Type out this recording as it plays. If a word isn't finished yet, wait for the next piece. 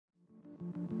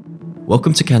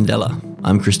Welcome to Candela.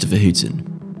 I'm Christopher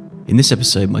Hooton. In this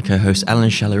episode, my co-host Alan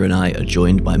Schaller and I are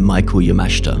joined by Michael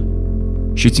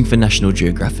Yamashita. Shooting for National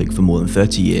Geographic for more than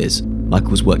 30 years,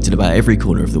 Michael's worked in about every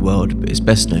corner of the world, but is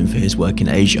best known for his work in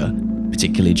Asia,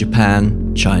 particularly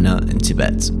Japan, China, and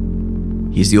Tibet.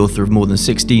 He is the author of more than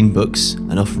 16 books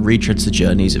and often retreads the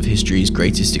journeys of history's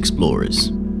greatest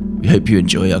explorers. We hope you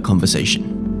enjoy our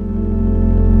conversation.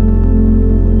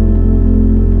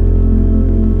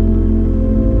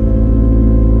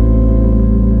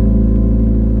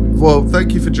 Well,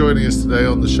 thank you for joining us today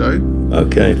on the show.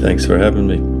 Okay, thanks for having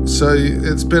me. So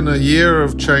it's been a year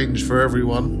of change for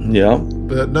everyone. Yeah.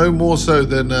 But no more so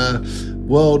than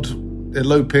world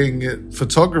eloping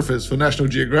photographers for National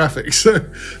Geographic. So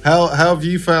how have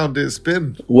you found it's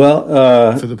been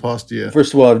for the past year?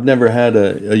 First of all, I've never had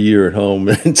a year at home,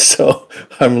 and so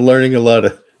I'm learning a lot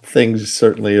of things,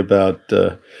 certainly about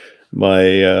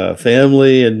my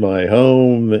family and my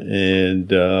home,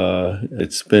 and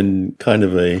it's been kind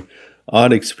of a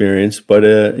odd experience, but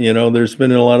there's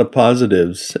been a lot of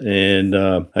positives, and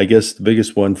I guess the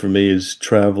biggest one for me is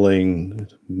traveling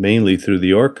mainly through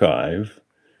the archive.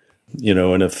 In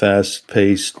a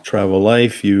fast-paced travel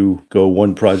life, you go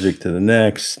one project to the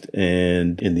next,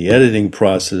 and in the editing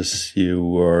process,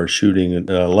 you are shooting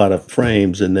a lot of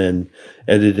frames and then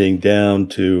editing down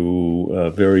to a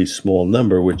very small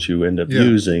number, which you end up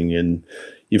using, and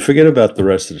you forget about the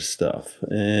rest of the stuff.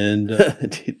 And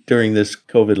during this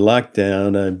COVID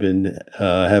lockdown, I've been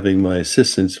having my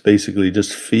assistants basically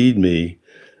just feed me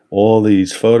all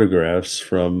these photographs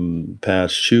from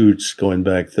past shoots going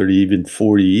back 30, even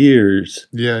 40 years.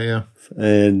 Yeah.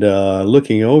 And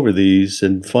looking over these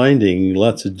and finding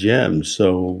lots of gems.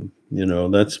 So,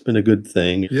 that's been a good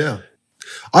thing. Yeah.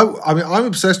 I mean, I'm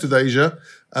obsessed with Asia.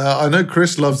 I know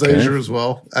Chris loves Asia as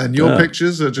well. And your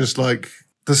pictures are just like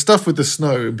the stuff with the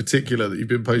snow in particular that you've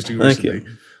been posting recently. Thank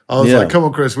you. I was like, come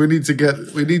on, Chris, we need to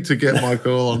get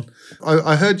Michael on.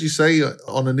 I heard you say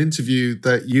on an interview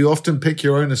that you often pick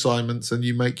your own assignments and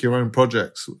you make your own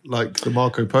projects, like the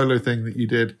Marco Polo thing that you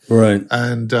did. Right.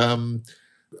 And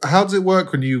how does it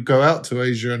work when you go out to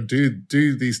Asia and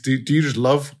do these? Do you just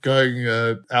love going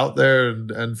out there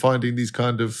and finding these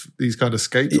kind of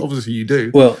escapes? Obviously, you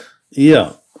do. Well,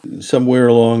 yeah. Somewhere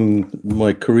along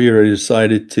my career, I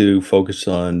decided to focus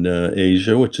on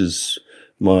Asia, which is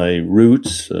my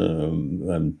roots.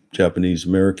 I'm Japanese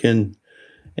American,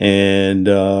 and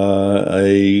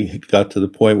I got to the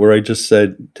point where I just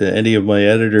said to any of my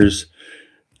editors,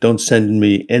 don't send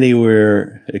me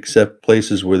anywhere except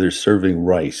places where they're serving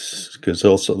rice, because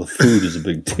also the food is a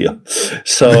big deal.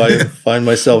 So I find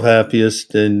myself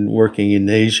happiest in working in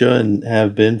Asia and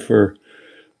have been for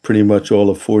pretty much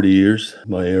all of 40 years.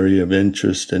 My area of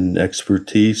interest and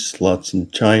expertise, lots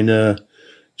in China,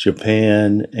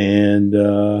 Japan, and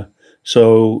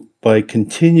so by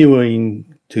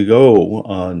continuing to go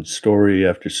on story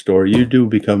after story, you do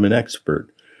become an expert.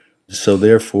 So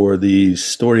therefore, these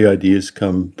story ideas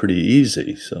come pretty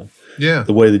easy. So the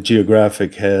way the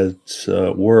Geographic has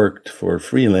worked for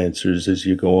freelancers is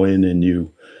you go in and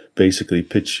you basically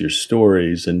pitch your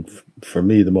stories. And for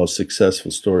me, the most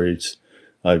successful stories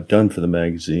I've done for the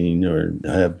magazine or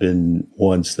have been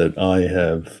ones that I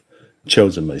have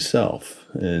chosen myself.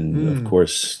 And of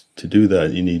course, to do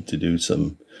that, you need to do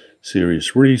some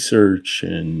serious research.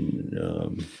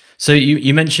 And So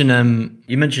you mentioned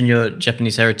your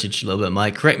Japanese heritage a little bit,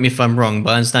 Mike. Correct me if I'm wrong,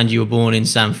 but I understand you were born in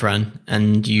San Fran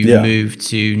and you moved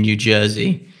to New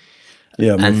Jersey.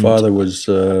 Yeah, my father was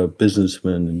a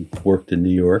businessman and worked in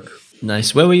New York.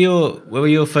 Nice. Where were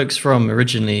your folks from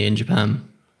originally in Japan?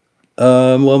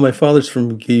 Well, my father's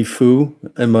from Gifu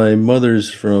and my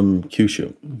mother's from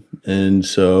Kyushu. And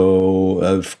so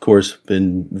I've, of course,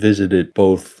 been visited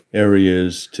both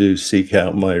areas to seek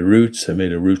out my roots. I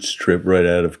made a roots trip right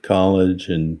out of college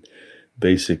and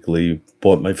basically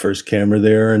bought my first camera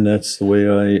there. And that's the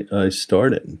way I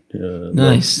started.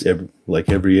 Nice. Like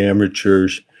every amateur,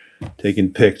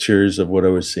 taking pictures of what I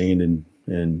was seeing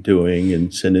and doing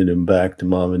and sending them back to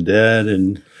mom and dad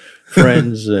and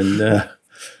friends. And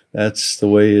that's the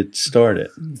way it started.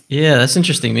 Yeah, that's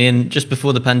interesting. Just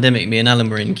before the pandemic, me and Alan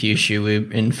were in Kyushu, we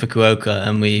were in Fukuoka,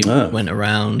 and we went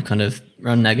around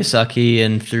Nagasaki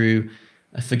and through,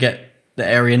 I forget the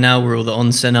area now where all the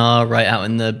onsen are, right out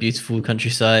in the beautiful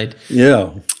countryside.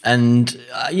 Yeah. And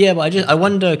but I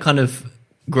wonder kind of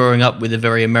growing up with a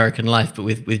very American life, but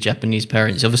with Japanese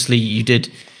parents, obviously you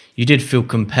did feel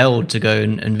compelled to go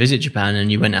and visit Japan,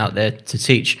 and you went out there to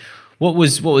teach. What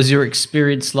was your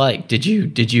experience like? Did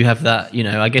you have that,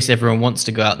 I guess everyone wants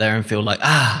to go out there and feel like,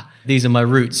 these are my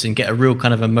roots and get a real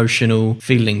kind of emotional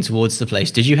feeling towards the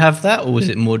place. Did you have that, or was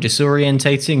it more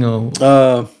disorientating? Or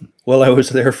well, I was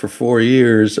there for 4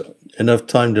 years, enough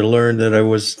time to learn that I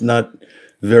was not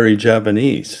very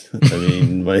Japanese. I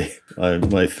mean,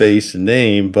 my face and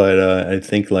name, but I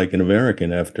think like an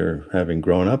American after having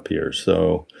grown up here.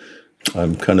 So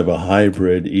I'm kind of a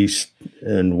hybrid East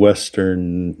and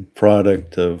Western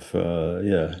product of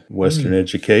Western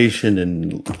education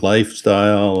and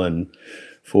lifestyle, and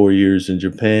 4 years in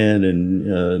Japan,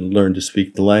 and learn to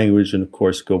speak the language, and of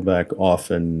course go back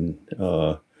often.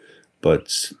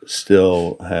 But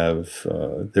still have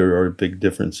there are big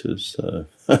differences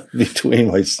between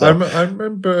myself. I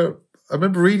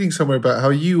remember reading somewhere about how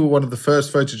you were one of the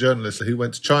first photojournalists who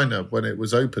went to China when it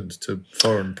was opened to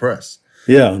foreign press.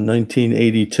 Yeah,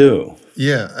 1982.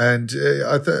 Yeah, and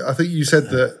I think you said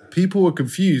that people were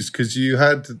confused because you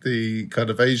had the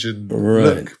kind of Asian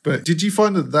look. But did you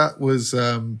find that was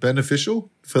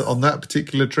beneficial on that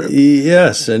particular trip?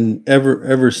 Yes, and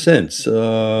ever since.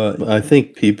 I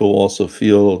think people also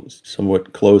feel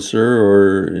somewhat closer,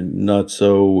 or not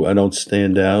so. I don't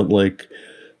stand out like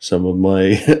some of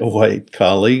my white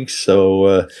colleagues,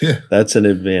 so that's an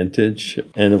advantage.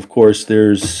 And of course,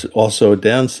 there's also a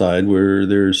downside where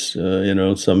there's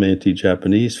some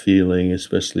anti-Japanese feeling,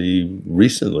 especially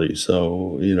recently.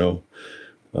 So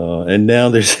and now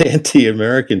there's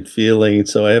anti-American feeling.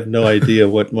 So I have no idea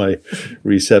what my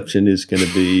reception is going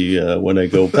to be when I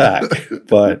go back.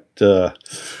 But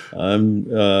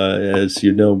I'm, as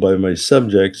you know by my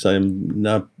subjects, I'm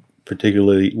not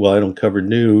particularly, well, I don't cover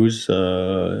news.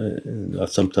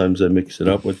 Sometimes I mix it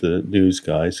up with the news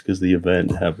guys because the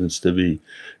event happens to be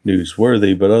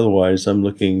newsworthy. But otherwise, I'm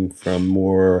looking from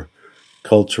more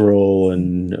cultural,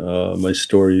 and my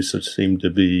stories seem to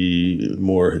be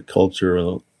more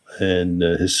cultural and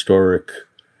historic.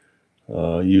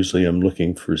 Usually I'm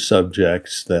looking for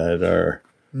subjects that are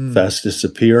fast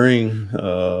disappearing.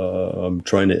 I'm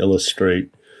trying to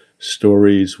illustrate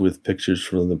stories with pictures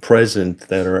from the present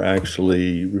that are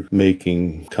actually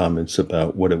making comments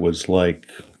about what it was like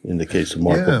in the case of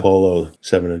Marco Polo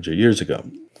 700 years ago.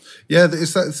 Yeah,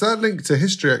 it's that link to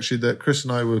history, actually, that Chris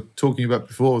and I were talking about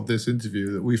before this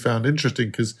interview that we found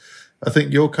interesting, because I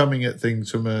think you're coming at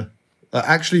things from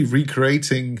actually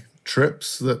recreating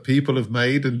trips that people have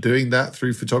made and doing that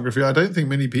through photography. I don't think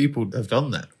many people have done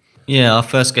that. Yeah, our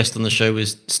first guest on the show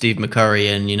was Steve McCurry,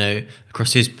 and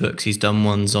across his books he's done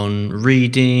ones on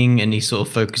reading, and he sort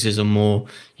of focuses on more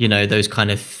those kind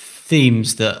of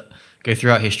themes that go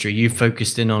throughout history. You've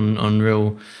focused in on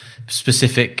real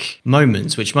specific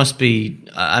moments, which must be,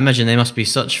 I imagine they must be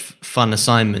such fun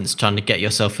assignments, trying to get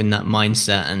yourself in that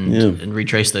mindset and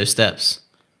retrace those steps.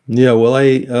 Yeah, well,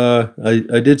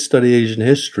 I did study Asian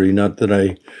history, not that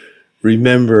I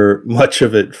remember much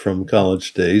of it from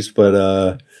college days,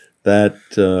 but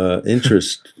that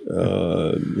interest,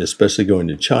 especially going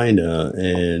to China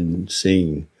and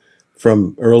seeing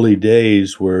from early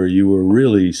days where you were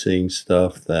really seeing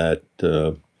stuff that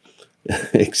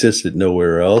existed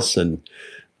nowhere else. And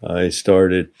I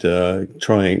started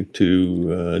trying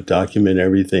to document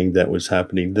everything that was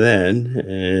happening then.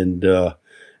 And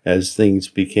as things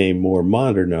became more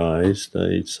modernized,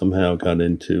 I somehow got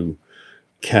into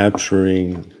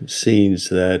capturing scenes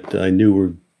that I knew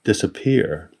would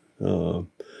disappear.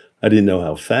 I didn't know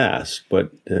how fast,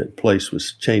 but the place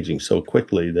was changing so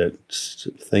quickly that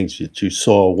things that you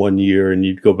saw one year and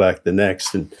you'd go back the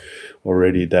next, and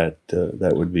already that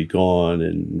would be gone.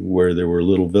 And where there were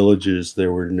little villages,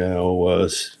 there were now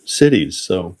cities.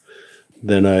 So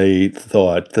then I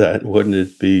thought that wouldn't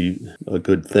it be a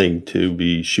good thing to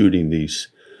be shooting these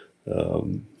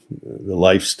the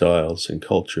lifestyles and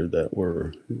culture that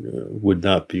would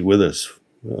not be with us.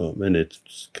 And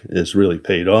it's really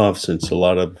paid off, since a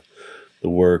lot of the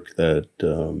work that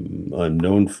I'm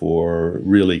known for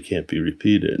really can't be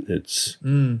repeated. It's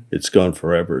gone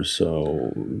forever.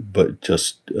 So, but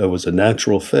just it was a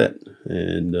natural fit,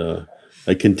 and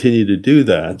I continue to do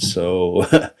that. So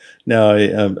now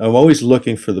I'm always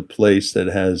looking for the place that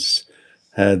has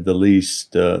had the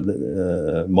least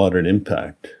modern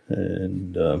impact.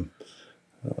 And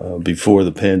before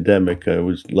the pandemic, I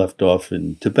was left off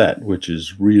in Tibet, which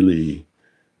is really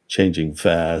changing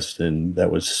fast, and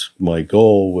that was my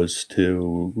goal, was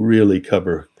to really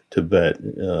cover Tibet,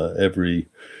 every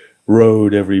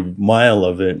road, every mile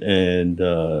of it,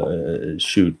 and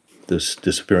shoot this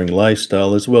disappearing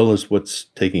lifestyle as well as what's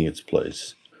taking its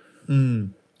place.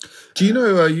 Do you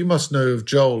know? You must know of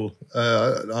Joel.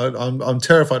 I'm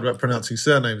terrified about pronouncing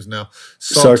surnames now.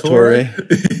 Sartori.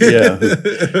 Yeah,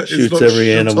 shoots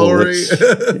every animal.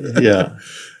 Yeah.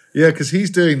 Yeah, because he's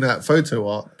doing that photo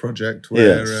art project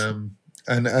where, Yes.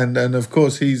 and of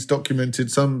course he's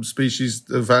documented some species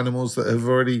of animals that have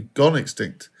already gone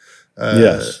extinct.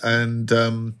 Yes. And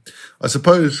I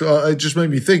suppose it just made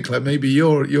me think like maybe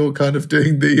you're kind of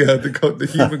doing the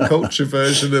human culture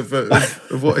version of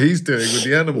what he's doing with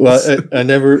the animals. Well, I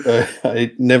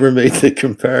never made the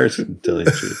comparison, to tell you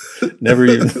the truth. Never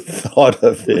even thought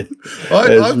of it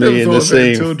I've never thought of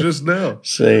it until just now.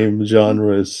 same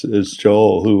genre as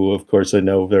Joel, who, of course, I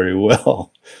know very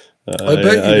well. I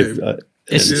bet you do.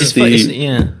 It's funny, isn't it?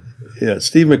 Yeah. Yeah,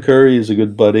 Steve McCurry is a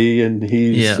good buddy, and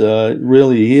he's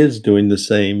he is doing the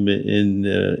same in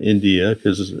India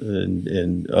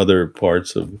and other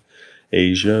parts of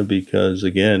Asia, because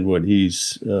again, what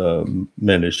he's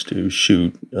managed to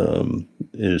shoot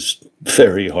is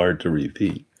very hard to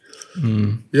repeat.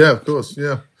 Yeah, of course.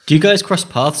 Yeah. Do you guys cross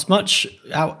paths much?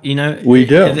 Out, We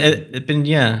do.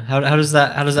 How does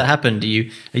that happen?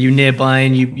 Are you nearby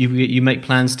and you make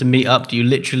plans to meet up? Do you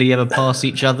literally ever pass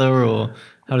each other, or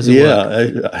how does it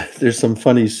work? There's some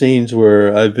funny scenes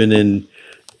where I've been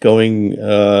going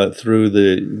through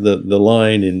the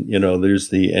line, and there's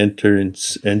the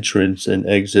entrance and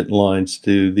exit lines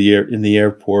to in the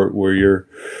airport where you're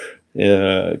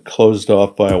closed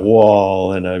off by a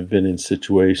wall, and I've been in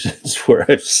situations where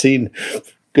I've seen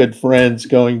good friends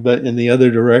going but in the other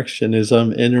direction as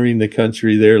I'm entering the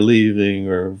country they're leaving,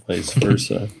 or vice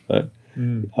versa. But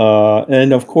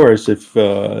and of course, if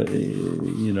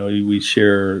we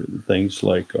share things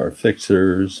like our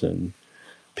fixers and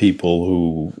people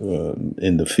who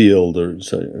in the field are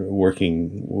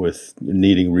working with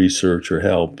needing research or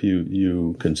help,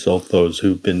 you consult those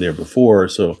who've been there before.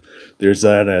 So there's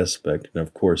that aspect. And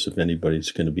of course, if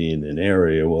anybody's going to be in an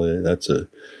area, well, that's a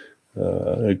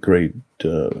great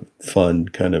fun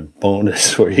kind of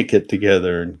bonus where you get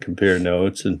together and compare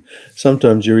notes, and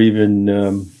sometimes you're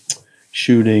even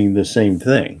shooting the same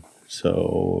thing.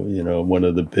 So one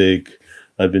of the big,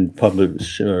 I've been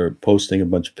posting a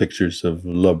bunch of pictures of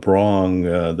Labrang,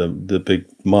 the big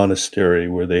monastery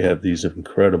where they have these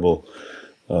incredible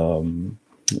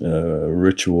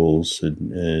rituals,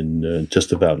 and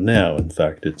just about now, in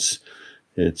fact,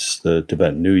 it's the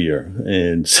Tibetan New Year,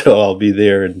 and so I'll be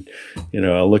there, and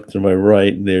I'll look to my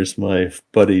right, and there's my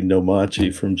buddy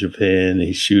Nomachi from Japan.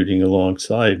 He's shooting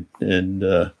alongside, and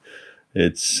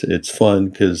it's fun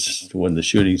because when the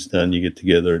shooting's done, you get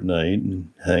together at night and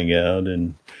hang out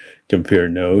and compare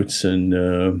notes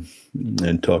and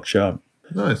talk shop.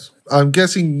 Nice. I'm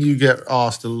guessing you get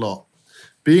asked a lot.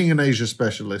 Being an Asia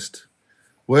specialist,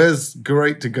 where's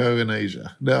great to go in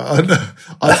Asia? Now,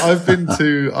 I've been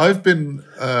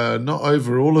not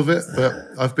over all of it, but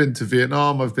I've been to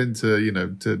Vietnam, I've been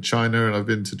to China, and I've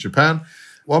been to Japan.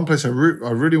 One place I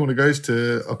really want to go is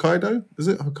to Hokkaido. Is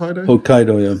it Hokkaido?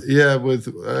 Hokkaido, yeah. Yeah, with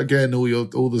again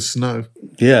all the snow.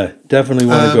 Yeah, definitely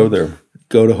want to go there.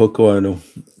 Go to Hokkaido.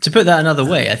 To put that another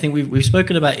way, I think we've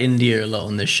spoken about India a lot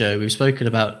on this show. We've spoken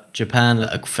about Japan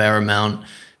a fair amount.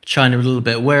 China a little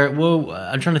bit.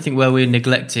 I'm trying to think where we're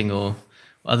neglecting or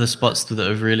other spots that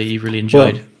I've really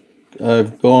enjoyed. Well,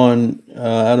 I've gone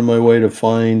out of my way to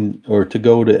find or to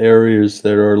go to areas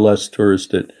that are less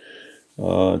touristed.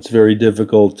 It's very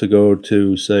difficult to go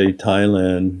to, say,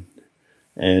 Thailand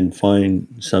and find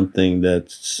something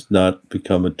that's not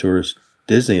become a tourist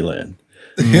Disneyland.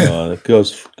 It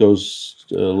goes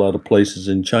a lot of places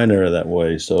in China are that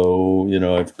way. So,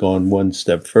 I've gone one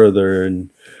step further, and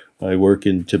I work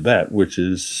in Tibet, which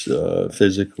is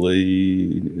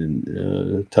physically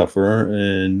tougher,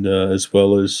 and as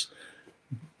well as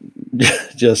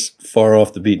just far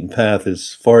off the beaten path.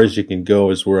 As far as you can go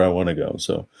is where I want to go.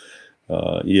 So,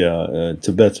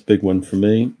 Tibet's a big one for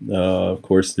me. Of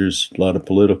course, there's a lot of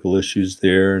political issues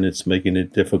there, and it's making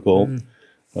it difficult.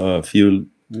 If you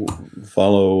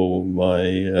follow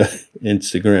my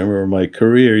Instagram or my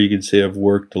career, you can see I've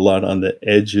worked a lot on the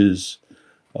edges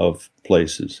of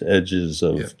places, edges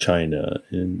of China.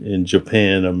 In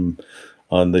Japan, I'm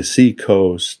on the sea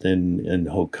coast, and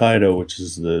Hokkaido, which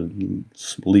is the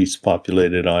least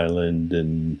populated island,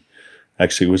 and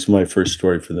actually it was my first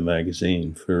story for the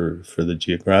magazine for the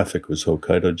Geographic, was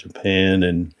Hokkaido, Japan,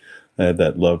 and I had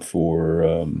that love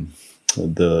for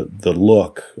the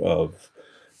look of,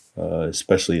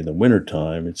 especially in the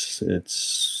wintertime, it's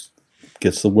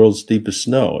gets the world's deepest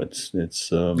snow. It's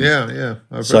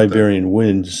Siberian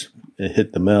winds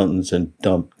hit the mountains and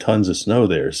dump tons of snow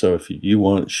there. So if you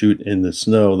want to shoot in the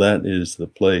snow, that is the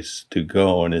place to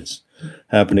go. And it's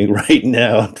happening right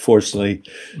now. Unfortunately,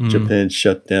 Japan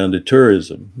shut down to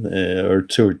tourism or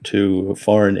to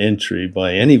foreign entry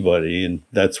by anybody. And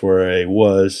that's where I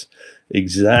was.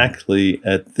 exactly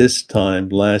at this time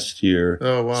last year,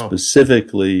 Oh, wow.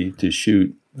 specifically to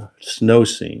shoot snow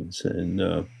scenes. And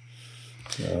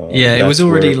Yeah, it was that's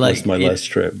where already it like was my last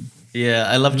trip. Yeah,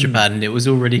 I love Japan, and it was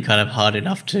already kind of hard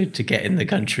enough to get in the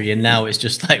country, and now it's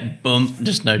just like boom,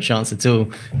 just no chance at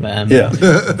all. But, Yeah.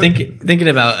 thinking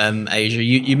about Asia,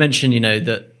 you mentioned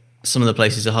that some of the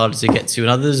places are harder to get to than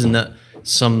others, and that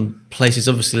some places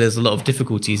obviously there's a lot of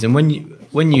difficulties. And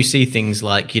when you see things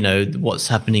like what's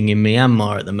happening in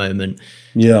Myanmar at the moment,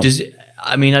 Yeah.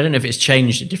 I don't know if it's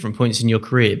changed at different points in your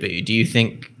career, but do you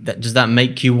think does that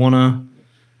make you want to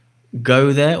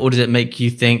go there, or does it make you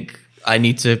think I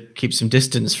need to keep some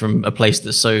distance from a place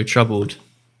that's so troubled?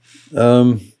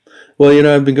 Well,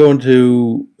 I've been going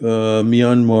to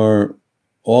Myanmar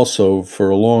also for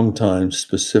a long time,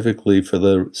 specifically for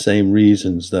the same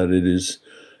reasons that it is.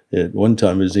 At one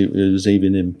time, it was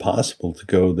even impossible to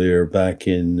go there back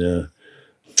in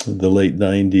the late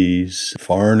 90s.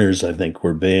 Foreigners, I think,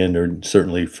 were banned, or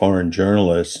certainly foreign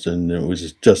journalists, and it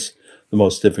was just the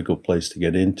most difficult place to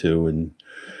get into. And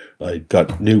I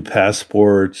got new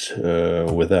passports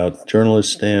without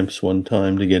journalist stamps one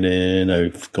time to get in.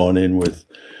 I've gone in with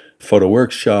photo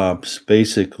workshops,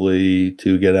 basically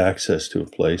to get access to a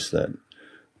place that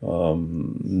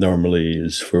normally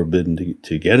is forbidden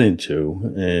to get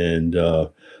into. And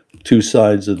two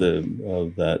sides of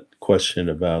that question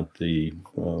about the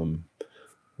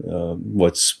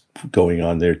what's going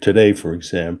on there today, for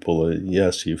example.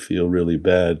 Yes, you feel really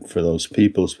bad for those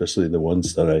people, especially the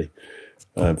ones that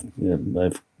I've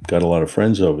got a lot of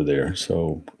friends over there,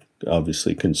 so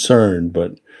obviously concerned.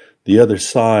 But the other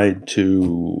side to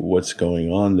what's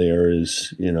going on there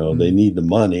is, they need the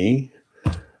money,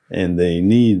 and they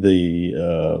need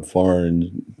the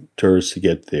foreign tourists to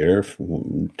get there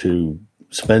to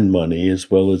spend money, as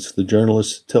well as the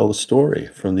journalists to tell the story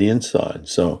from the inside.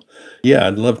 So, yeah,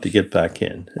 I'd love to get back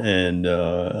in, and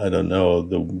I don't know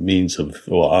the means of.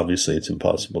 Well, obviously, it's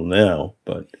impossible now,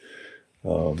 but.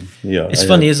 Yeah, it's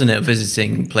funny, isn't it,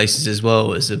 visiting places as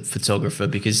well as a photographer,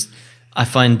 because I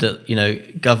find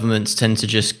that governments tend to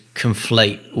just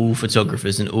conflate all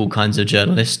photographers and all kinds of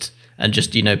journalists and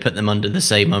just put them under the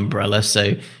same umbrella.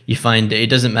 So you find it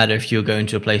doesn't matter if you're going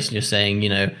to a place and you're saying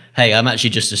hey, I'm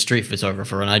actually just a street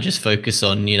photographer and I just focus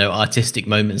on artistic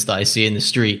moments that I see in the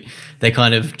street. They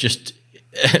kind of just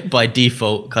by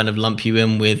default kind of lump you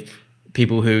in with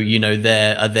people who are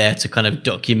there to kind of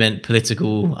document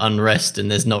political unrest, and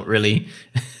there's not really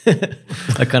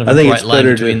a kind of a bright line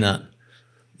between that.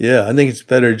 Yeah, I think it's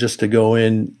better just to go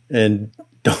in and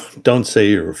don't say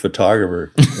you're a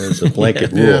photographer. There's a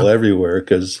blanket rule everywhere,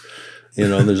 because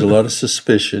there's a lot of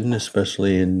suspicion,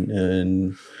 especially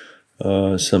in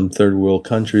some third world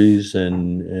countries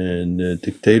and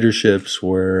dictatorships,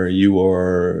 where you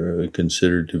are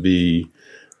considered to be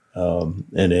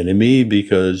an enemy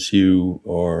because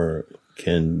your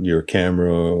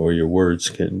camera or your words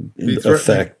can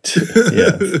affect.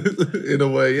 Yeah, in a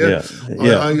way. Yeah.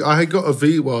 I got I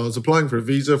was applying for a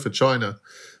visa for China,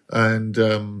 and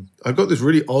I got this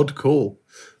really odd call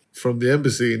from the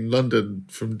embassy in London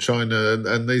from China,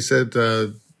 and they said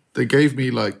they gave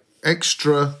me like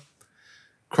extra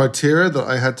criteria that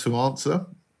I had to answer.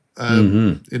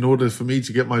 In order for me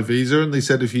to get my visa, and they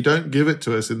said if you don't give it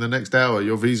to us in the next hour,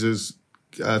 your visa's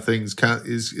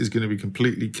is going to be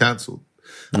completely cancelled.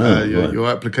 Your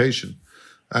application,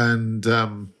 and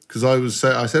because I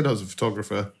said I was a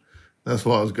photographer, that's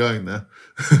why I was going there.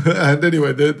 And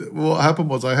anyway, what happened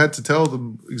was I had to tell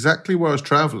them exactly where I was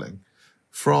traveling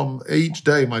from each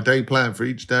day, my day plan for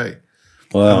each day.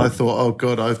 Wow. And I thought, oh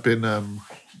God, I've been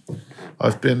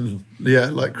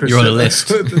like Chris. You're on a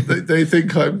list. They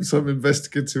think I'm some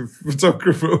investigative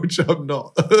photographer, which I'm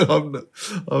not.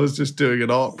 I was just doing an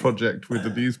art project with the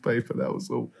newspaper. That was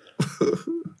all.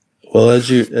 Well, as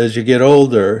you get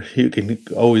older, you can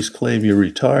always claim you're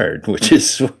retired, which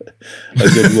is a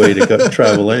good way to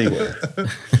travel anywhere.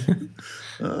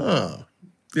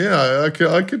 Yeah,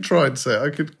 I could try and say, I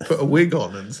could put a wig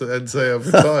on and say I'm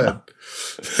retired.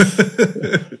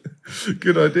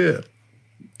 Good idea.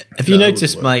 Have you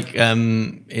noticed, Mike,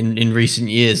 in recent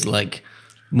years, like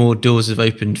more doors have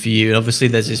opened for you? And obviously,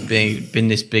 there's been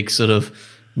this big sort of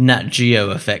Nat Geo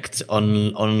effect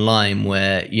online,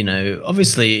 where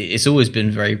obviously it's always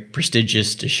been very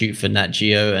prestigious to shoot for Nat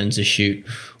Geo and to shoot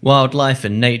wildlife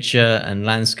and nature and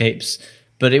landscapes.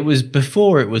 But it was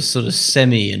before, it was sort of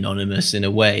semi-anonymous in a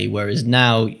way, whereas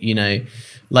now,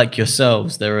 like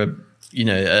yourselves, there are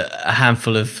a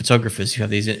handful of photographers who have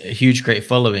these huge, great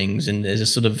followings, and there's a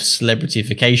sort of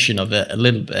celebritification of it a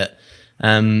little bit.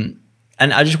 And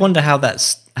I just wonder how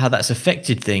that's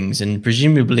affected things. And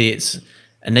presumably it's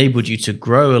enabled you to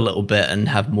grow a little bit and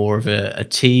have more of a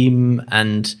team.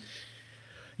 And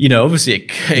you know, obviously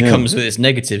it comes with its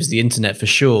negatives, the internet for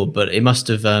sure, but it must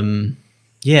have opened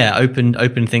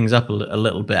things up a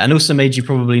little bit, and also made you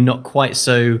probably not quite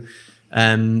so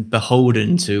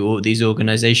beholden to all these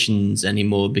organizations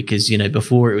anymore, because you know,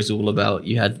 before it was all about,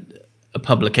 you had a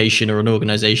publication or an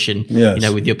organization, you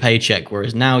know, with your paycheck,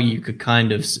 whereas now you could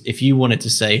kind of, if you wanted to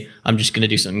say, I'm just going to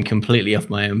do something completely off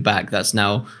my own back, that's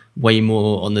now way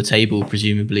more on the table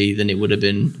presumably than it would have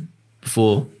been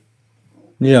before.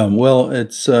 Yeah, well,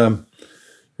 it's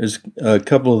there's a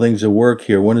couple of things at work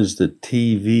here. One is the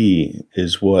TV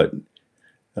is what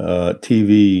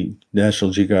TV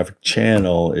National Geographic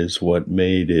Channel is what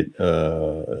made it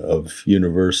of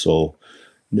universal.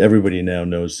 Everybody now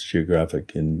knows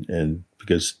Geographic, and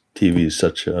because TV is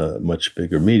such a much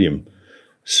bigger medium.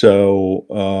 So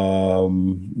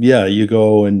you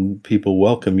go and people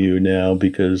welcome you now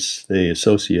because they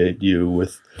associate you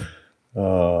with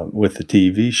the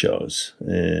TV shows,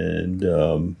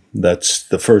 and that's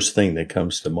the first thing that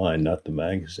comes to mind, not the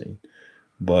magazine.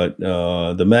 But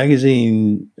the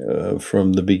magazine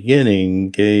from the beginning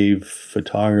gave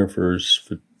photographers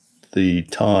the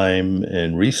time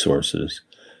and resources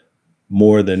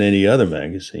more than any other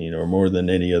magazine or more than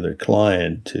any other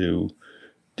client to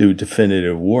do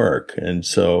definitive work. And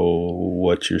so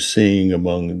what you're seeing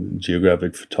among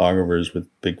geographic photographers with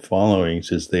big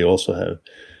followings is they also have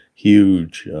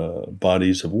huge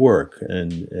bodies of work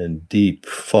and deep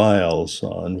files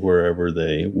on wherever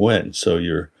they went. So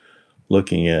you're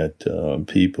looking at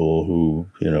people who,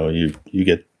 you know, you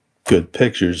get good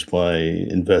pictures by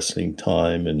investing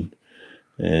time and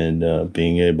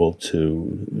being able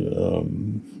to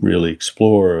really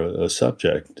explore a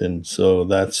subject. And so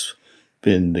that's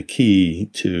been the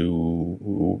key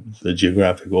to the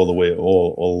geographic all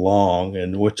along,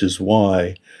 and which is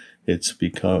why it's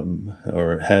become,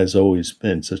 or has always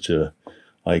been, such a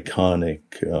iconic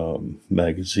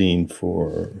magazine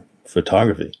for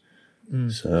photography.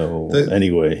 So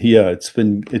anyway,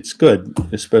 it's good,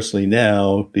 especially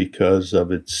now because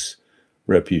of its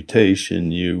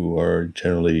reputation. You are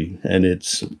generally, and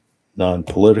it's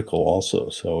non-political also,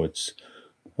 so it's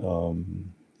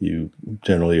you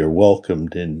generally are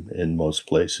welcomed in most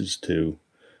places to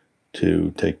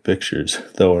take pictures.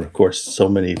 Though of course, so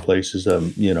many places,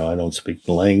 you know, I don't speak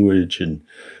the language, and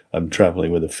I'm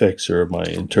traveling with a fixer, my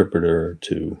interpreter,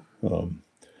 to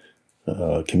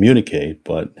communicate.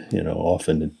 But you know,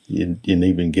 often you didn't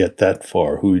even get that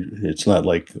far. It's not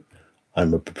like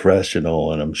I'm a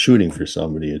professional and I'm shooting for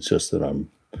somebody. It's just that I'm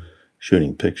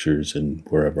shooting pictures and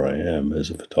wherever I am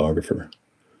as a photographer.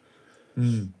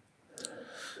 Do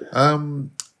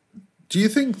you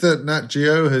think that Nat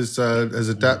Geo has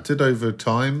adapted over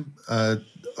time? I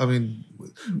mean,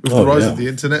 with the rise of the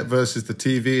internet versus the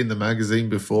TV and the magazine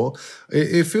before,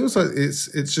 it feels like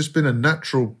it's just been a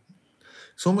natural.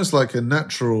 It's almost like a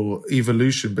natural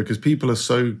evolution, because people are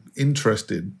so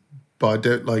interested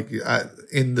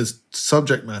in the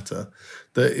subject matter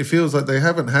that it feels like they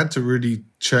haven't had to really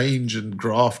change and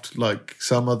graft like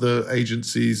some other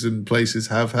agencies and places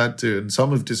have had to, and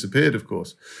some have disappeared, of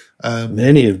course.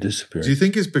 Many have disappeared. Do you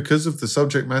think it's because of the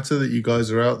subject matter that you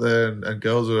guys are out there and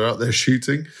girls are out there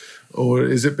shooting? Or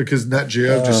is it because Nat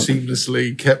Geo just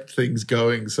seamlessly kept things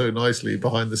going so nicely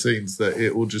behind the scenes that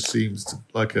it all just seems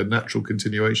like a natural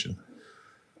continuation?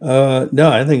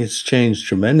 No, I think it's changed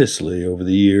tremendously over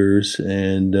the years,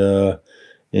 and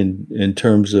in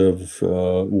terms of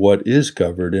what is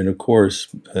covered. And of course,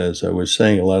 as I was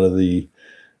saying, a lot of the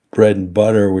bread and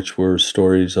butter, which were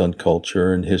stories on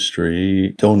culture and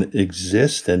history, don't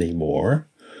exist anymore.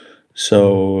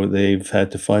 So they've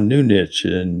had to find new niche,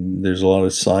 and there's a lot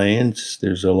of science.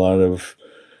 There's a lot of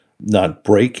not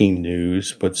breaking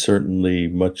news, but certainly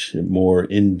much more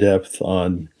in-depth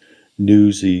on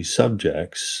newsy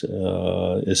subjects,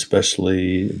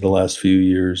 especially the last few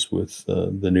years with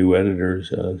the new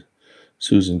editors,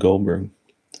 Susan Goldberg.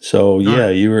 So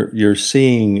you're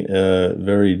seeing a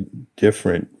very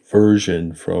different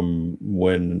version from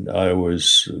when I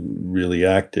was really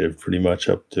active, pretty much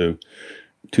up to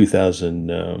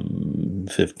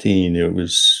 2015. It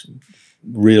was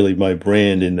really my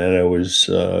brand in that I was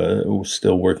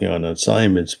still working on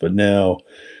assignments, but now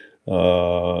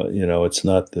it's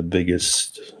not the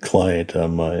biggest client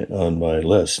on my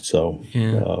list. So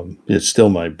it's still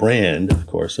my brand, of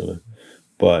course,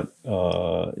 but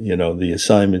the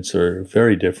assignments are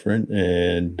very different.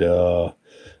 And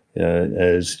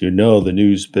as you know, the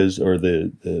news biz or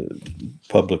the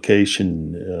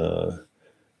publication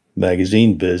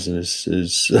magazine business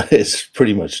is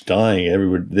pretty much dying.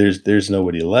 Everybody, there's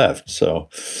nobody left. So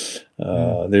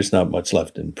there's not much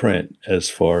left in print as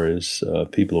far as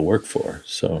people to work for.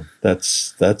 So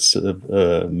that's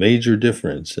a major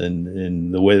difference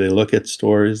in the way they look at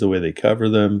stories, the way they cover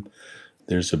them.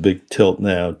 There's a big tilt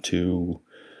now to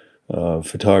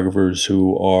photographers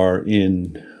who are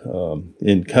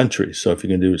in country. So if you're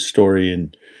going to do a story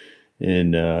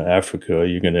in Africa,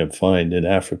 you're going to find an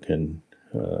African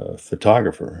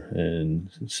photographer, and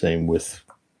same with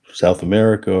South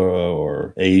America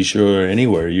or Asia or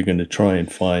anywhere. You're going to try and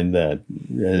find that,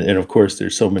 and of course,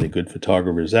 there's so many good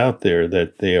photographers out there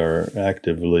that they are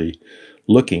actively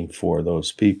looking for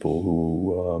those people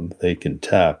who they can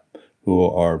tap, who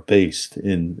are based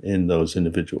in those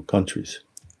individual countries.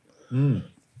 Do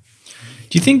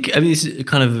you think, I mean, this is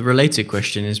kind of a related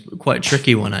question, is quite a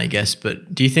tricky one, I guess,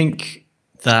 but do you think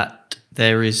that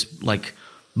there is like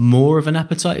more of an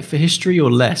appetite for history or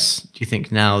less, do you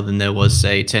think, now than there was,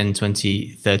 say, 10,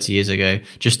 20, 30 years ago,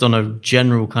 just on a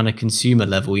general kind of consumer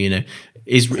level, you know?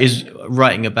 Is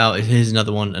writing about, here's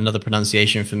another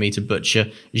pronunciation for me to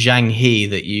butcher, Zhang He,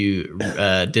 that you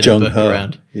did a book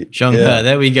around. Zhang He,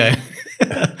 there we go.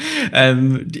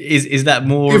 Is that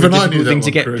more of a difficult thing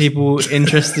to get people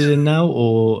interested in now,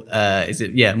 or is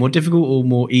it more difficult or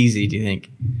more easy, do you think?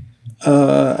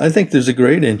 I think there's a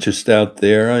great interest out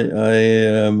there. I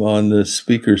am on the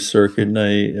speaker circuit, and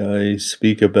I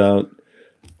speak about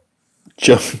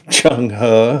Zheng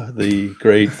He, the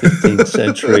great 15th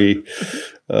century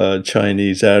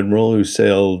Chinese admiral who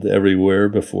sailed everywhere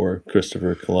before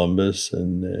Christopher Columbus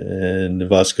and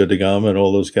Vasco da Gama and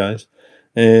all those guys.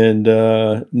 And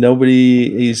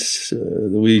we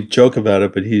joke about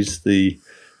it, but he's the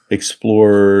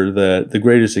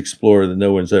greatest explorer that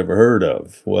no one's ever heard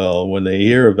of. Well, when they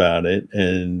hear about it,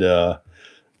 and I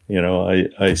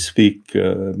speak,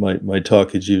 my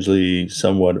talk is usually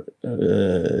somewhat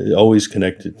always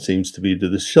connected, seems to be, to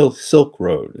the Silk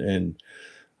Road, and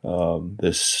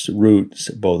this route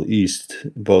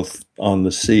both on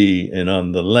the sea and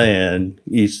on the land,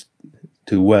 east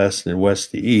to west and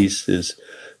west to east, is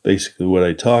basically what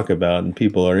I talk about, and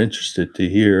people are interested to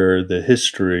hear the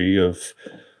history of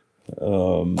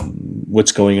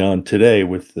what's going on today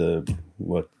with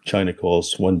what China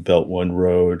calls One Belt, One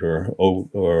Road,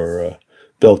 or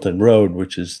Belt and Road,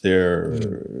 which is their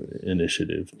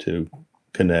initiative to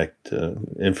connect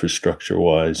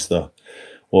infrastructure-wise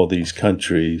all these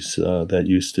countries that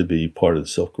used to be part of the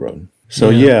Silk Road. So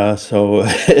so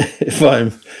if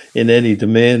I'm in any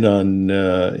demand on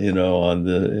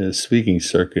the speaking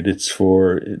circuit, it's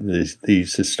for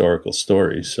these historical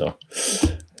stories. So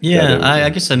I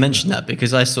guess I mentioned that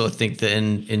because I sort of think that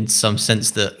in some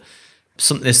sense that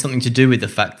there's something to do with the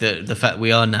fact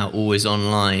we are now always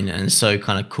online and so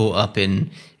kind of caught up in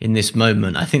this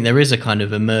moment. I think there is a kind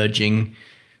of emerging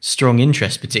strong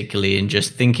interest, particularly in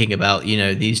just thinking about,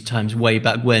 these times way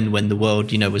back when the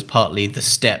world, was partly the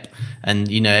steppe,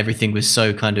 and, everything was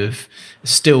so kind of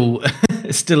still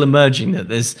emerging, that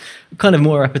there's kind of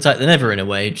more appetite than ever in a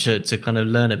way to kind of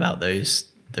learn about those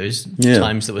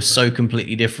times that were so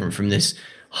completely different from this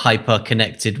hyper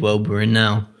connected world we're in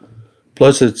now.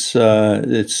 Plus, it's so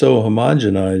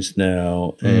homogenized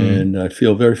now, and I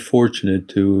feel very fortunate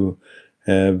to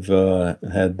have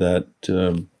had that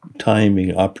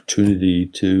timing opportunity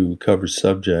to cover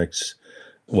subjects.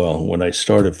 Well, when I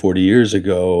started 40 years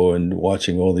ago, and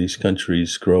watching all these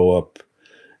countries grow up,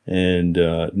 and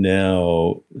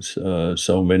now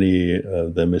so many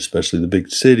of them, especially the big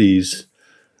cities,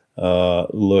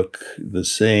 look the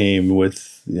same,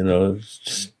 with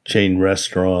chain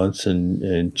restaurants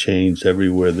and chains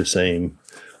everywhere the same,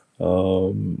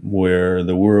 where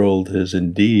the world has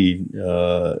indeed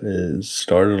is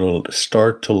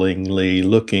startlingly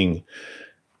looking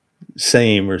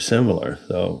same or similar.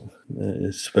 So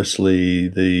especially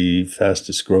the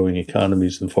fastest growing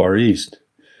economies in the Far East.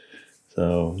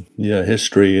 So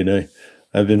history, and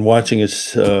I've been watching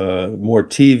more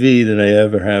TV than I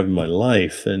ever have in my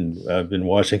life, and I've been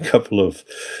watching a couple of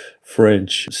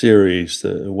French series.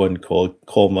 One called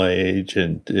Call My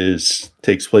Agent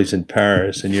takes place in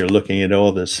Paris, and you're looking at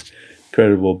all this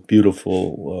incredible,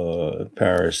 beautiful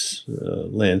Paris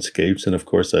landscapes. And of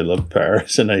course, I love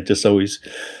Paris, and I just always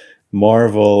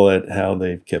marvel at how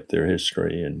they've kept their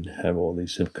history and have all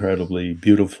these incredibly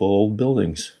beautiful old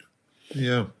buildings.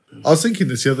 Yeah. I was thinking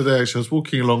this the other day, actually. I was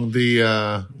walking along the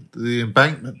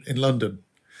embankment in London,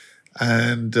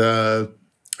 and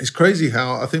it's crazy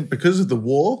how, I think, because of the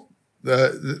war,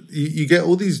 you get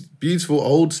all these beautiful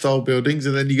old style buildings,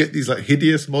 and then you get these like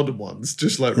hideous modern ones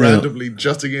just like randomly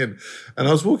jutting in. And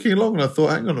I was walking along and I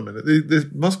thought, hang on a minute, this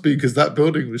must be because that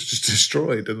building was just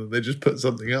destroyed and then they just put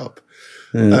something up.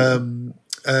 And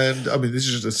I mean, this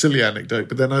is just a silly anecdote,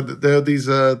 but then there are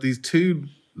these two.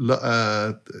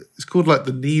 It's called like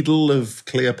the Needle of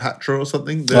Cleopatra or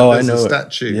something. There's a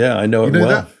statue. Yeah, I know it well.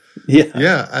 That?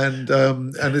 Yeah,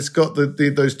 and it's got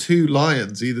those two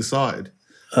lions either side.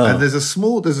 And there's a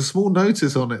small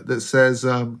notice on it that says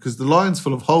because the lion's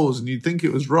full of holes and you'd think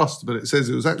it was rust, but it says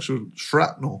it was actual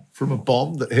shrapnel from a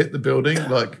bomb that hit the building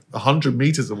like 100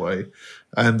 meters away,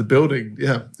 and the building,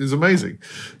 it was amazing.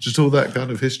 Just all that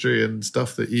kind of history and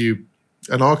stuff and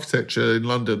architecture in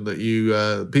London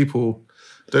that people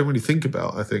don't really think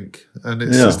about, I think. And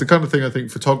it's just the kind of thing I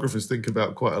think photographers think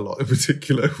about quite a lot in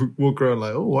particular. We walk around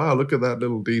like, oh, wow, look at that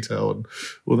little detail and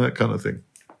all that kind of thing.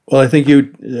 Well, I think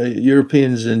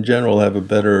Europeans in general have a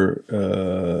better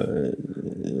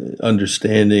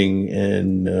understanding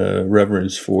and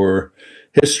reverence for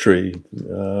history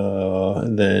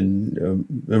than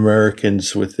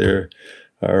Americans with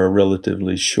our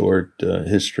relatively short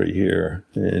history here.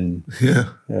 And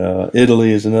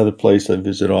Italy is another place I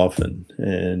visit often,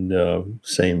 and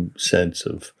same sense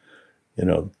of,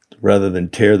 rather than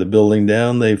tear the building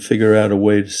down, they figure out a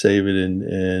way to save it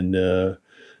and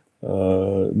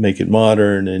make it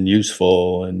modern and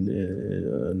useful. And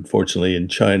unfortunately, in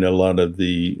China, a lot of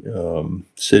the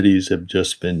cities have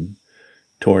just been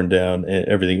torn down, and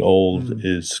everything old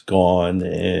is gone,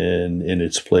 and in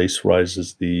its place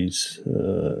rises these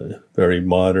very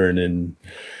modern and,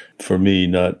 for me,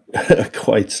 not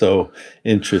quite so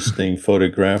interesting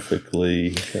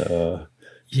photographically to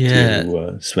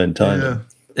spend time in.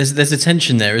 There's a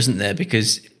tension there, isn't there?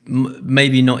 Because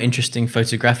maybe not interesting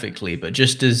photographically, but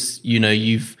just as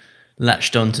you've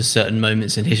latched on to certain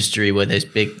moments in history where there's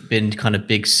been kind of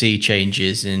big sea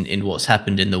changes in what's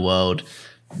happened in the world.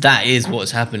 That is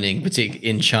what's happening, particularly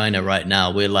in China right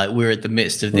now. We're at the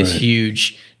midst of this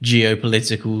huge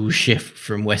geopolitical shift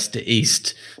from west to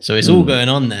east. So it's all going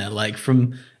on there. Like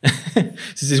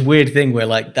it's this weird thing where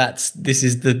this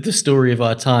is the story of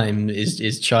our time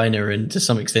is China and to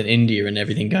some extent India and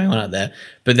everything going on out there.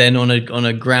 But then on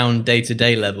a ground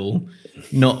day-to-day level,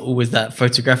 not always that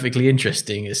photographically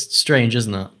interesting. It's strange,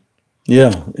 isn't it?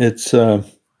 Yeah, it's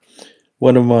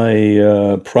one of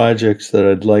my projects that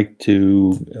I'd like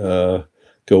to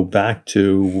go back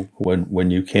to when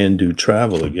you can do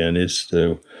travel again is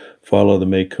to follow the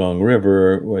Mekong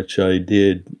River, which I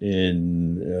did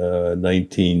in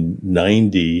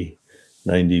 1990,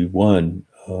 91,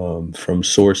 from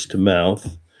source to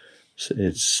mouth.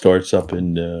 It starts up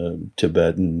in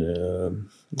Tibet and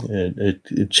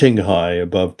Qinghai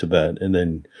above Tibet, and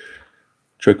then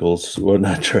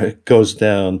goes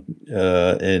down,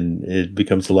 and it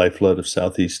becomes the lifeblood of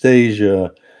Southeast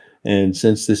Asia. And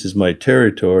since this is my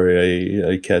territory,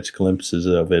 I catch glimpses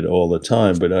of it all the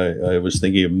time. But I was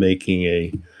thinking of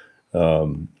making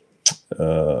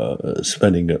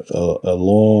spending a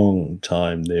long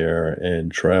time there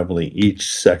and traveling each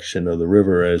section of the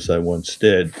river as I once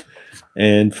did,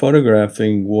 and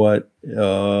photographing what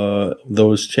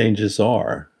those changes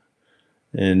are.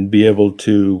 And be able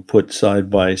to put side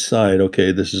by side,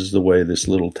 okay, this is the way this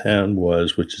little town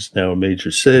was, which is now a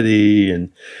major city,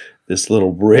 and this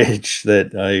little bridge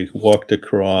that I walked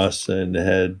across and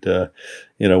had,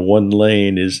 one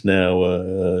lane is now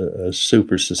a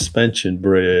super suspension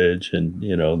bridge, and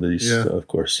these, of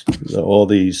course, all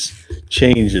these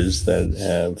changes that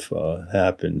have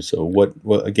happened. So what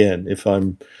again, if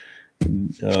I'm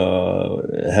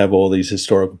have all these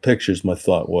historical pictures, my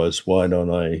thought was, why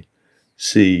don't I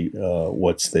see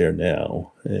what's there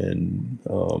now? And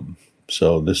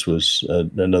so this was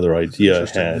another idea I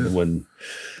had when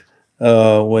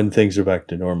things are back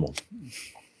to normal.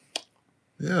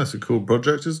 Yeah, it's a cool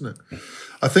project, isn't it?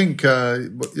 I think,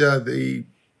 the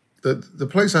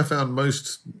place I found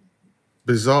most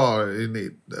bizarre in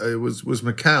it was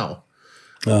Macau.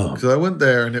 Because I went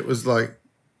there and it was like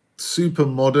super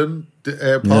modern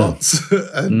air parts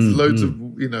and loads of,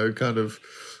 kind of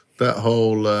that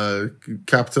whole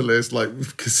capitalist,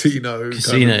 like casinos,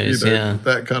 kind of,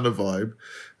 that kind of vibe.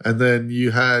 And then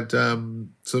you had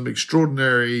some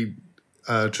extraordinary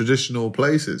traditional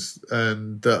places,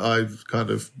 and that I've kind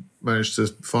of managed to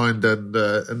find, and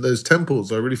those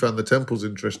temples. I really found the temples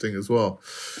interesting as well.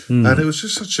 And it was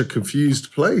just such a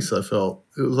confused place. I felt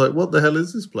it was like, what the hell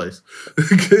is this place?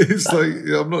 It's like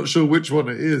I'm not sure which one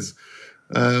it is.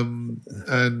 So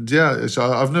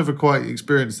I've never quite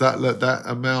experienced that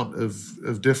amount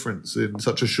of difference in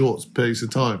such a short space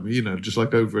of time. Just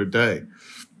like over a day.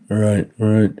 Right.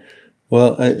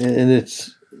 Well, and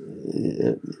it's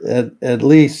at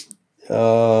least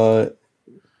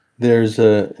there's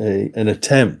an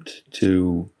attempt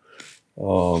to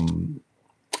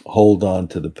hold on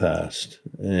to the past,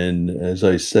 and as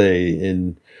I say,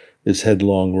 in this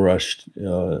headlong rush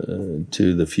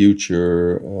to the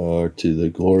future, to the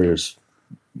glorious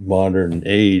modern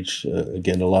age,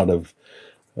 again, a lot of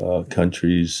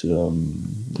countries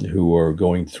who are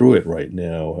going through it right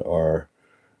now are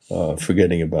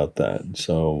forgetting about that.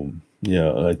 So,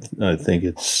 yeah, I think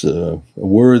it's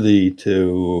worthy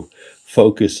to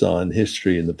focus on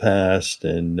history in the past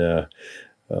and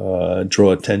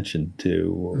draw attention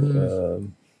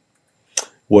to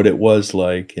what it was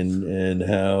like and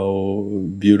how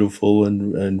beautiful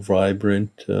and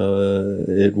vibrant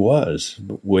it was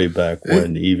way back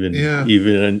when, even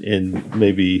in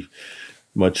maybe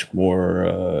much more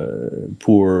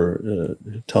poor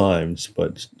times,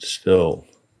 but still.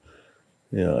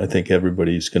 I think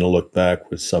everybody's going to look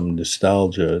back with some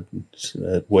nostalgia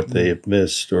at what they have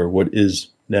missed or what is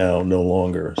now no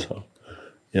longer. So,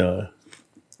 yeah.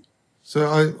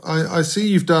 So I see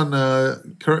you've done,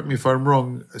 correct me if I'm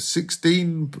wrong,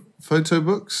 16 photo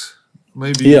books?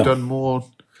 Maybe you've done more.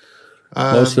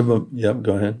 Most of them, yep,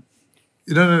 go ahead.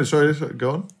 No, sorry, go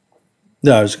on.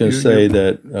 No, I was going to say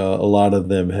that a lot of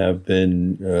them have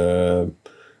been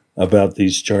about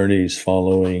these journeys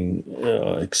following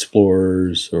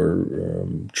explorers or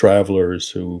travelers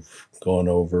who've gone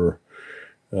over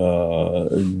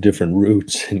different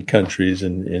routes in countries.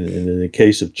 And in the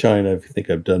case of China, I think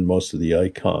I've done most of the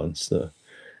icons,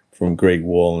 from Great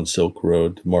Wall and Silk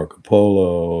Road to Marco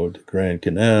Polo to Grand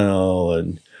Canal.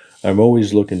 And I'm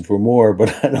always looking for more,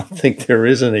 but I don't think there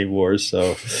is any more.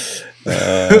 So,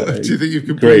 do you think you've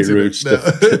completed great routes?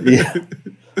 Yeah.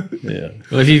 Yeah.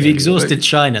 Well, if you've exhausted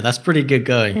China, that's pretty good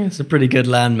going. It's a pretty good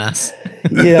landmass.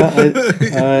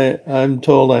 Yeah, I'm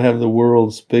told I have the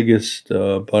world's biggest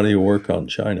body of work on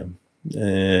China,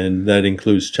 and that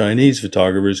includes Chinese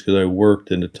photographers because I worked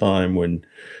in a time when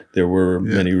there were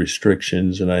many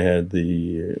restrictions, and I had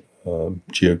the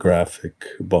geographic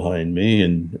behind me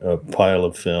and a pile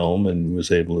of film, and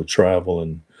was able to travel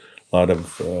in a lot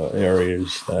of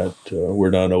areas that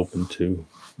were not open to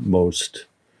most.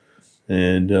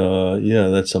 And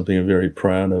that's something I'm very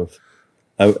proud of.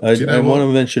 I want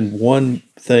to mention one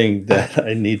thing that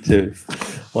I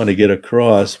want to get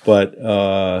across, but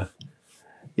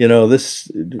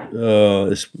this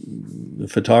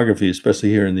photography, especially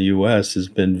here in the U.S., has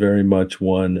been very much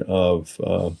one of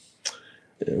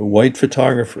white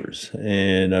photographers,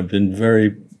 and I've been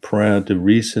very proud to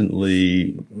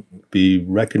recently be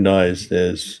recognized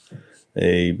as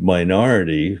a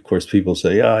minority. Of course, people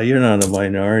say, you're not a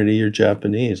minority, you're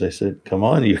Japanese. I said, come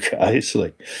on, you guys.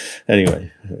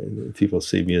 Anyway, people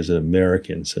see me as an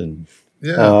American. And,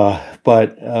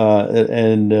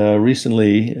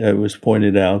 recently it was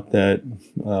pointed out that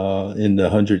in the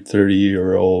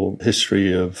 130-year-old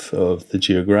history of the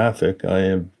Geographic, I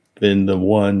have been the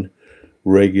one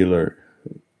regular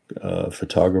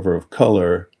photographer of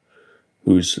color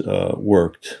who's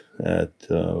worked at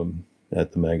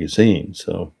the magazine.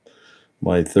 So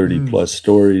my 30 plus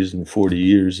stories in 40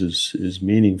 years is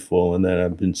meaningful, and that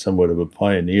I've been somewhat of a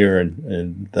pioneer,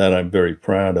 and that I'm very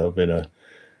proud of in a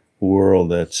world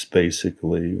that's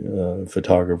basically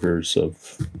photographers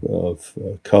of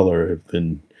color have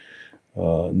been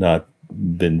not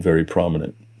been very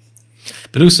prominent.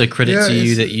 But also credit to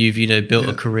you that you've built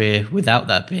a career without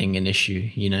that being an issue.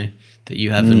 That you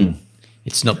haven't.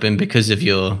 It's not been because of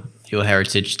your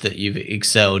heritage that you've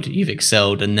excelled,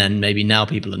 and then maybe now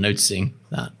people are noticing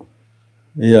that.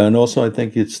 Yeah, and also I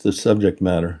think it's the subject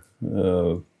matter.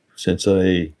 Since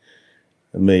I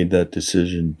made that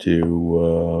decision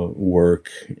to work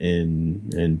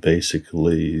in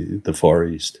basically the Far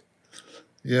East.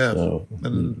 Yeah, so,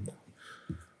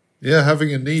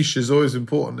 having a niche is always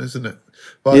important, isn't it?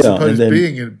 But I suppose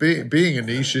being a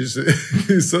niche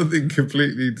is something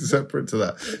completely separate to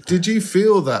that. Did you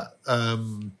feel that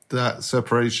that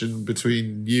separation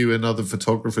between you and other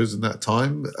photographers in that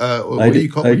time? Were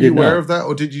you aware of that,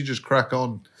 or did you just crack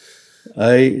on?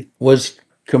 I was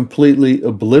completely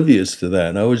oblivious to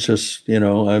that. I was just,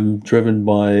 I'm driven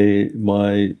by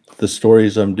the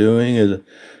stories I'm doing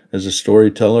as a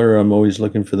storyteller. I'm always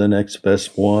looking for the next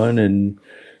best one and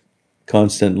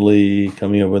constantly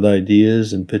coming up with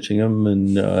ideas and pitching them.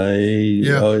 And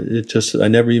I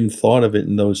never even thought of it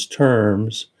in those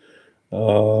terms.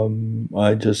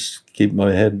 I just keep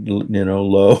my head,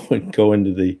 low and go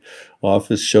into the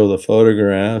office, show the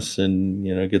photographs, and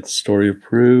get the story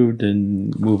approved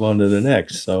and move on to the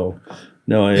next. So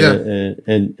No,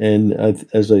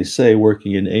 as I say,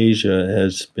 working in Asia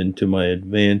has been to my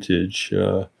advantage,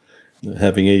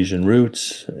 having Asian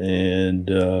roots, and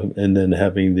then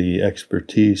having the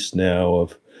expertise now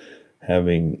of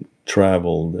having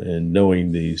traveled and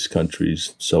knowing these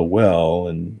countries so well,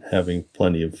 and having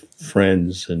plenty of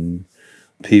friends and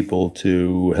people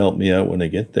to help me out when I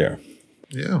get there.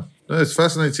 Yeah, no, it's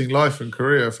fascinating life in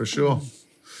Korea for sure.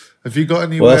 Have you got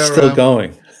anywhere? Well, still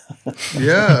going.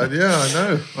 Yeah,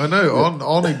 I know.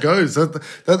 On it goes.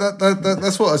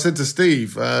 That's what I said to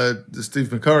Steve. Steve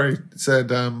McCurry said,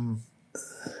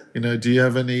 do you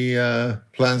have any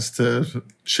plans to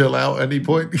chill out at any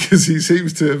point? Because he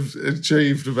seems to have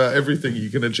achieved about everything you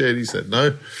can achieve. He said,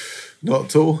 no, not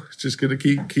at all. Just going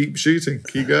to keep shooting,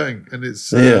 keep going. And it's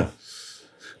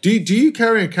Do you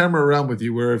carry a camera around with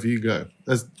you wherever you go?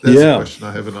 That's a question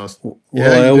I haven't asked.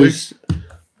 Well, I always.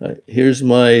 Here's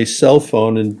my cell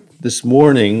phone, and this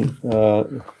morning,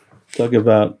 talk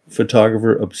about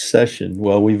photographer obsession.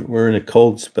 Well, we're in a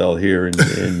cold spell here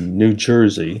in New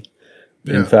Jersey.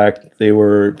 Yeah. In fact, they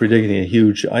were predicting a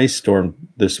huge ice storm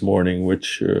this morning,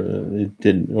 which it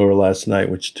didn't, or last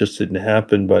night, which just didn't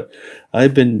happen. But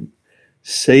I've been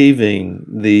saving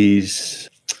these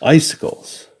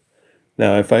icicles.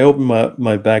 Now, if I open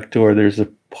my back door, there's a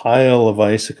pile of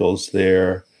icicles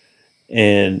there,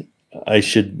 and I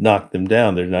should knock them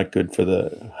down. They're not good for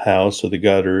the house or the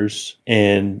gutters,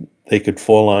 and they could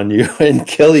fall on you and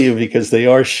kill you because they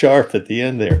are sharp at the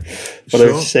end there. But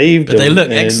sure. I've saved them. But they look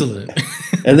excellent.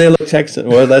 And they look excellent.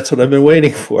 Well, that's what I've been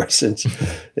waiting for since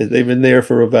they've been there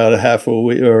for about a half a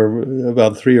week or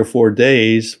about 3 or 4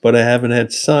 days, but I haven't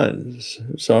had sun.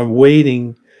 So I'm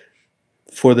waiting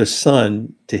for the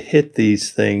sun to hit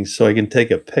these things so I can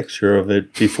take a picture of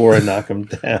it before I knock them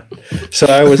down. So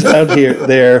I was out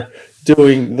there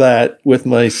doing that with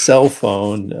my cell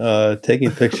phone,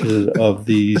 taking pictures of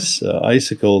these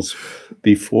icicles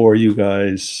before you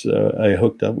guys, I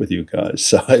hooked up with you guys.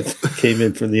 So I came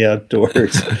in from the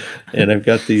outdoors and I've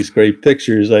got these great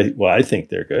pictures. I think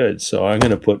they're good. So I'm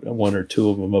going to put 1 or 2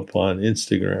 of them up on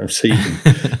Instagram so you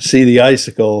can see the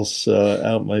icicles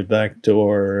out my back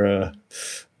door. And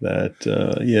because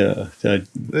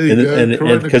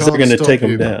they're going to take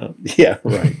them down. Yeah,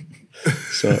 right.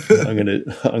 So I'm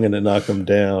gonna knock them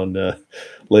down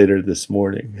later this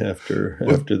morning after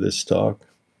this talk.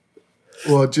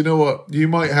 Well, do you know what? You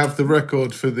might have the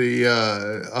record for the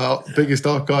biggest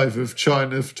archive of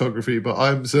China photography, but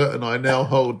I'm certain I now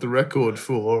hold the record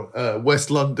for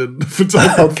West London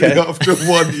photography after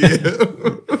 1 year.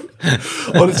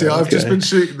 Honestly, I've just been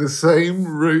shooting the same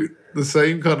route, the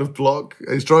same kind of block.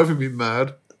 It's driving me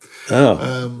mad.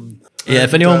 Yeah,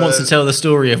 if anyone wants to tell the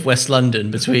story of West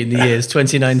London between the years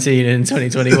 2019 and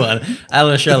 2021,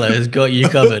 Alan Scheller has got you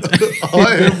covered.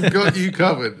 I have got you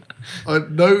covered. I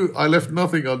left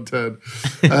nothing unturned.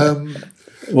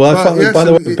 Well, by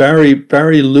the way,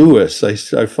 Barry Lewis,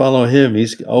 I follow him.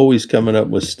 He's always coming up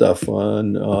with stuff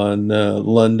on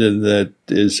London that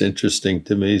is interesting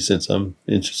to me since I'm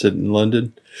interested in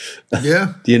London.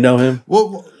 Yeah. Do you know him?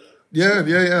 Well, yeah,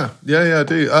 I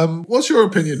do. What's your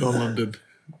opinion on London?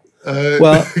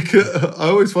 Well, I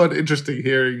always find it interesting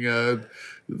hearing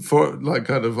for like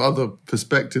kind of other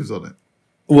perspectives on it.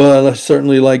 Well, I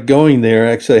certainly like going there.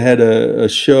 Actually, I had a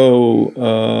show,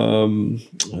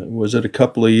 was it a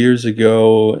couple of years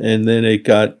ago, and then it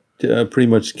got pretty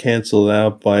much canceled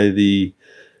out by the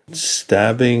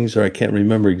stabbings, or I can't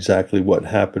remember exactly what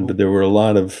happened, but there were a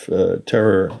lot of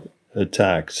terror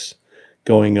attacks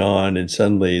going on, and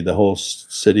suddenly the whole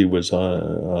city was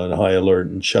on high alert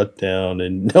and shut down,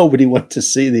 and nobody went to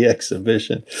see the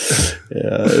exhibition.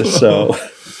 So,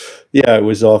 yeah, it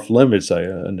was off limits, I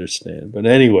understand. But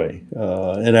anyway,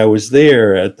 and I was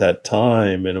there at that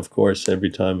time, and of course, every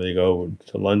time I go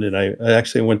to London, I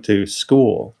actually went to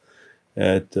school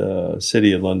at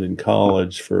City of London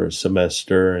College for a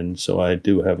semester, and so I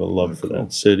do have a love for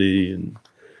that city, and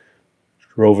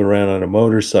drove around on a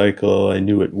motorcycle. I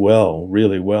knew it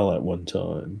really well at one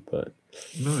time, but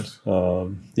nice.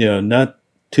 Not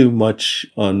too much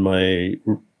on my,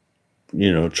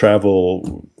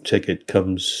 travel ticket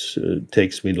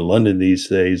takes me to London these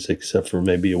days, except for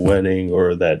maybe a wedding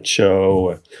or that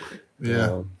show.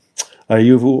 Yeah. Are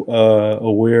you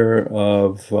aware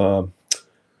of I'm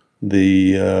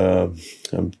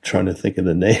trying to think of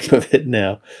the name of it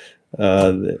now.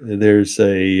 There's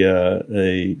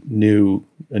a new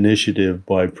initiative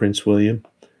by Prince William.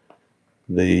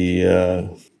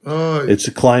 It's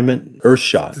a climate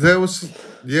Earthshot. That's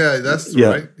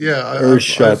right. Yeah,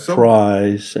 Earthshot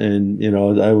Prize, and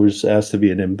I was asked to be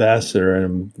an ambassador, and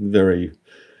I'm very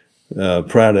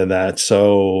proud of that.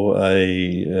 So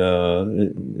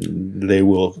they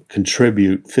will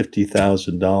contribute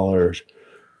 $50,000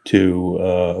 to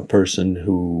a person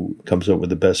who comes up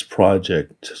with the best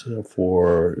project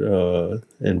for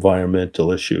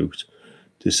environmental issues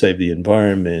to save the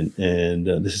environment. And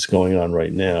this is going on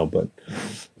right now. But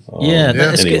that's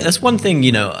anyway. good. That's one thing,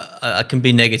 I can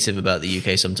be negative about the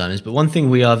UK sometimes, but one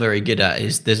thing we are very good at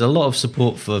is there's a lot of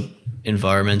support for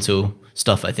environmental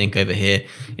stuff, I think, over here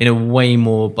in a way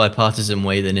more bipartisan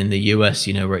way than in the US,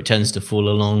 where it tends to fall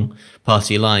along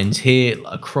party lines. Here,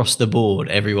 across the board,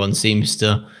 everyone seems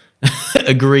to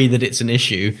agree that it's an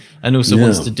issue and also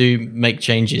wants to make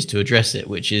changes to address it,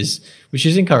 which is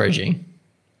encouraging.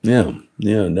 No,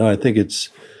 I think it's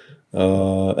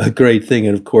a great thing.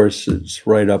 And of course, it's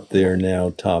right up there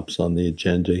now, tops on the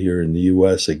agenda here in the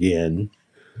US again.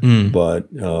 But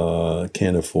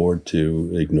can't afford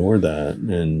to ignore that.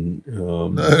 And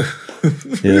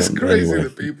it's crazy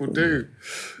that people do.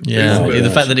 Yeah,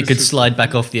 the fact that it could slide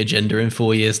back off the agenda in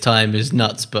 4 years' time is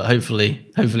nuts. But hopefully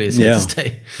it's here to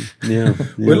stay.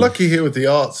 We're lucky here with the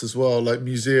arts as well, like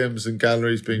museums and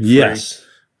galleries being free. Yes,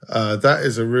 that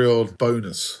is a real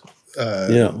bonus.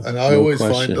 And I always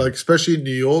find, like, especially in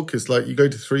New York, it's like you go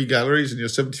to 3 galleries and you're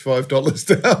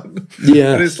 $75 down.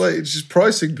 Yeah, and it's like it's just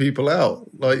pricing people out.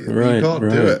 Like you can't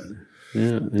do it.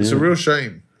 It's a real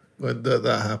shame when that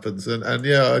happens. And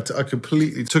I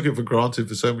completely took it for granted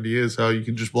for so many years how you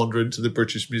can just wander into the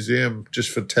British Museum just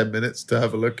for 10 minutes to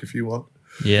have a look if you want.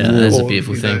 Yeah, that's a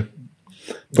beautiful thing.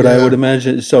 But I would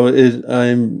imagine. So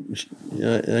I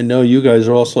know you guys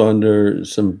are also under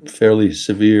some fairly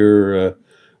severe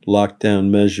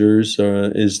lockdown measures.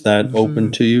 Is that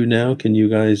open to you now? Can you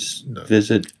guys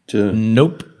visit?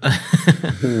 Nope.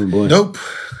 Oh boy. Nope.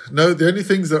 No, the only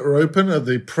things that are open are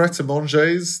the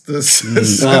pret-a-manger's, the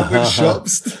sandwich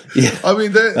shops. Yeah. I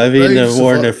mean, I've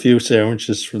eaten a few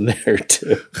sandwiches from there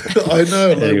too. I know.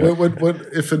 Anyway. Like when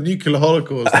if a nuclear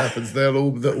holocaust happens, that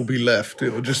will be left.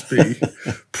 It will just be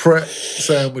pret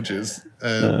sandwiches,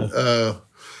 and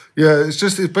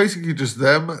it's basically just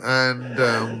them, and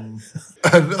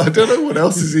I don't know what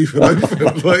else is even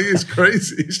open. Like, it's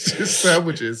crazy. It's just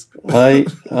sandwiches. I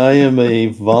am a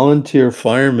volunteer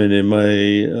fireman in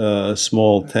my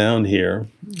small town here.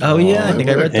 Oh yeah, I think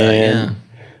I read that. And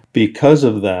because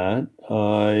of that,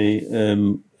 I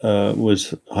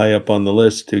was high up on the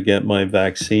list to get my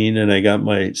vaccine, and I got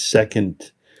my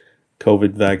second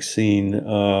COVID vaccine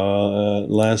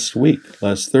last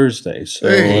Thursday. So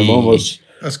I'm almost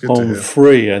home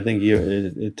free. I think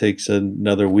it takes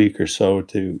another week or so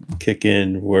to kick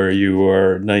in where you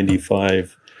are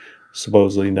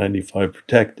supposedly 95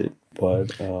 protected.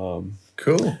 But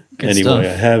cool. Anyway,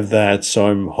 I have that, so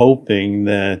I'm hoping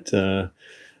that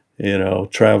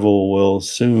travel will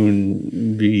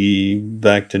soon be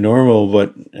back to normal.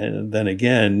 But then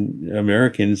again,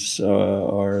 Americans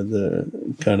are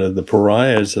the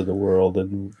pariahs of the world,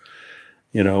 and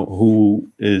who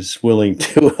is willing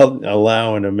to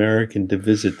allow an American to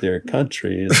visit their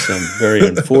country? It's very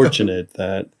unfortunate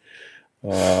that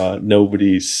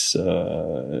nobody's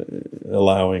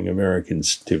allowing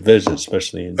Americans to visit,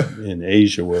 especially in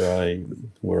Asia, where I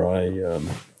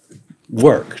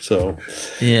work. So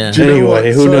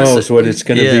anyway, who knows what it's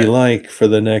going to be like for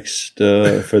the next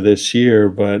for this year?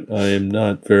 But I am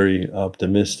not very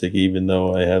optimistic, even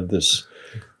though I have this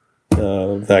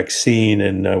vaccine,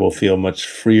 and I will feel much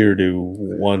freer to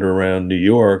wander around New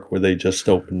York, where they just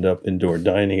opened up indoor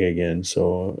dining again.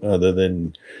 So other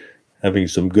than having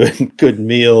some good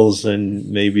meals and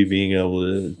maybe being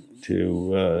able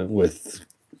to with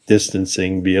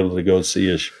distancing, be able to go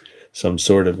see some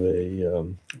sort of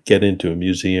get into a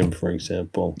museum, for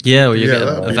example. Yeah, well, you get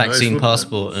a vaccine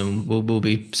passport, and we'll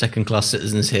be second-class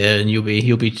citizens here, and you'll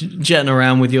be jetting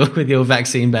around with your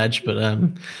vaccine badge. But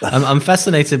I'm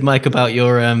fascinated, Mike, about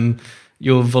your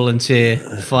volunteer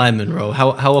fireman role.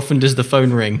 How often does the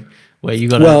phone ring where you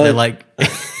got they're like?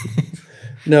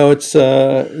 No, it's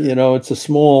it's a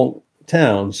small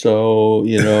town, so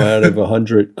out of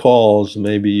 100 calls,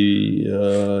 maybe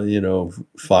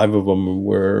 5 of them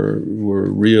were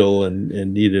real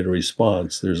and needed a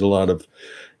response. There's a lot of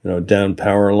down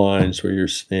power lines where you're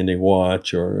standing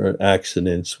watch, or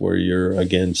accidents where you're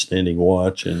again standing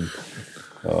watch, and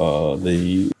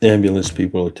the ambulance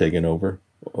people are taking over.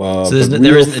 So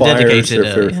there isn't a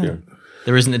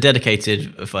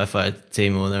dedicated firefighter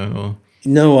team or.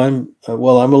 No, I'm a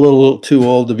little too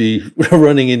old to be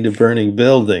running into burning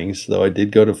buildings, though I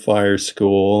did go to fire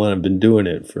school, and I've been doing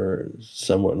it for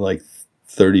somewhat like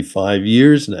 35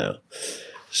 years now.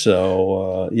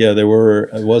 So, there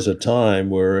was a time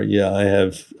where, I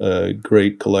have a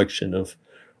great collection of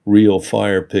real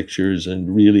fire pictures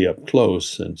and really up close,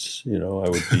 since I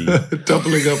would be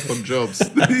doubling up on jobs.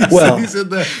 Well, he's in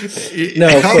there.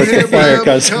 no, of course the fire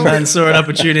comes. Man saw an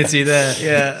opportunity there.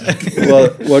 Yeah. Well,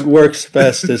 what works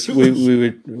best is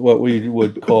what we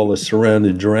would call a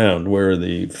surrounded drown, where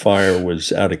the fire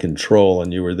was out of control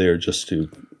and you were there just to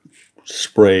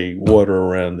spray water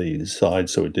around the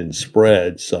side so it didn't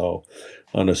spread. So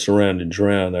on a surrounded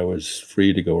drown, I was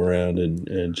free to go around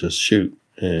and just shoot.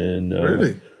 And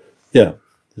really? Yeah,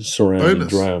 surrounded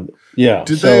drown. Yeah.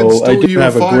 Did they install I do you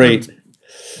have a great.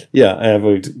 Yeah, I have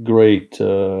a great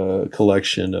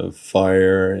collection of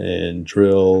fire and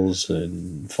drills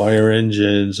and fire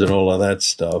engines and all of that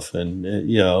stuff. And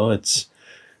it's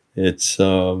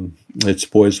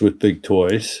boys with big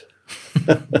toys.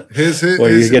 You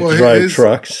get to drive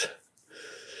trucks.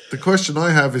 The question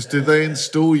I have is, did they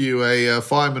install you a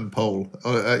fireman pole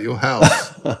at your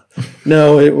house?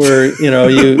 No,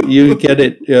 you get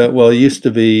it. Well, it used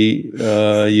to be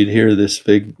you'd hear this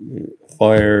big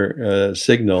fire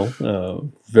signal,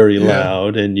 very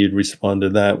loud, and you'd respond to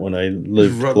that when I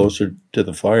lived closer to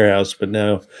the firehouse. But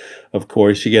now, of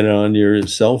course, you get it on your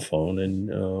cell phone, and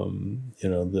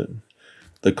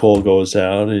the call goes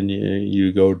out, and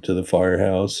you go to the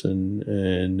firehouse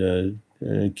and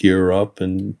gear up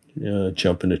and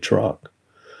jump in a truck.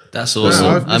 That's awesome.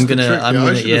 Yeah, I'm gonna have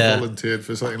volunteered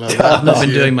for something like that. I've not been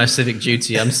doing my civic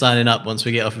duty. I'm signing up once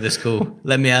we get off of this call.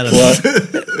 Let me out of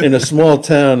it. In a small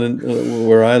town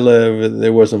where I live,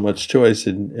 there wasn't much choice,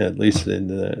 at least in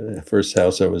the first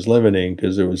house I was living in,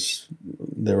 because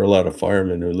there were a lot of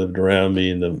firemen who lived around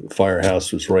me, and the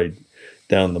firehouse was right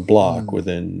down the block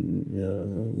within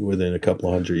a couple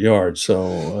of 100 yards.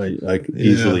 So I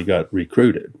easily got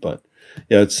recruited. But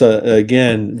yeah, it's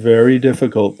again very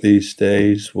difficult these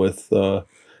days with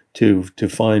to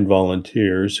find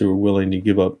volunteers who are willing to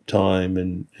give up time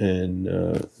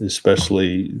and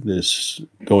especially this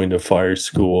going to fire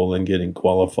school and getting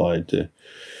qualified to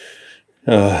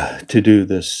do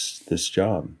this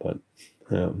job. But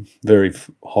very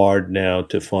hard now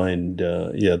to find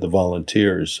the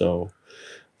volunteers. So.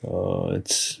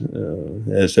 It's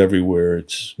as everywhere.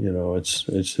 It's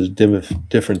a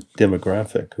different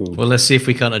demographic. Well, let's see if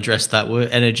we can't address that.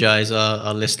 We'll energize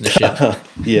our listenership.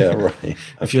 Yeah, right.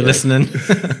 If you're listening,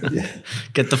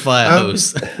 get the fire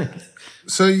hose.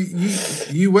 So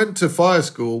you went to fire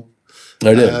school.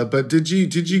 I did. But did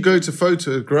you go to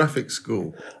photographic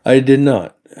school? I did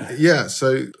not. Yeah,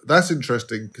 so that's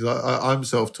interesting because I'm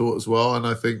self-taught as well, and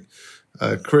I think.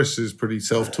 Chris is pretty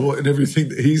self-taught in everything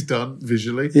that he's done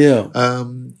visually. Yeah.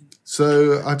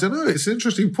 So I don't know. It's an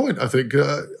interesting point. I think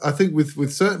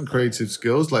with certain creative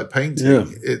skills like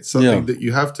painting, it's something that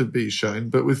you have to be shown.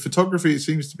 But with photography, it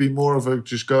seems to be more of a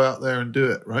just go out there and do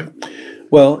it, right?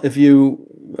 Well, if you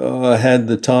had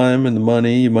the time and the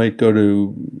money, you might go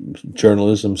to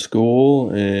journalism school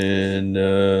and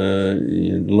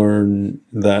learn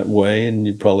that way, and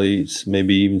you'd probably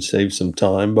maybe even save some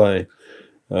time by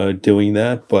doing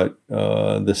that, but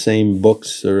the same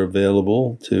books are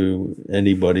available to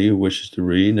anybody who wishes to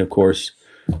read. And of course,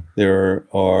 there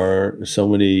are so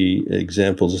many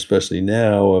examples, especially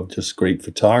now, of just great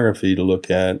photography to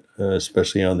look at,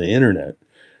 especially on the internet.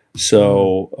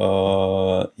 So,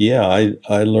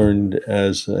 I learned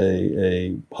as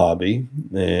a hobby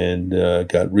and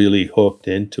got really hooked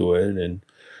into it. And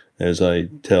as I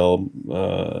tell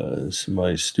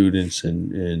my students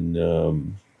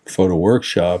in photo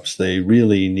workshops, they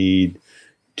really need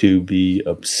to be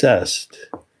obsessed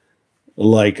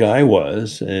like I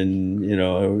was. And,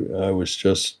 I was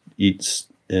just eat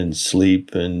and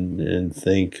sleep and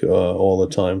think all the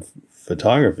time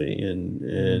photography.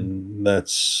 And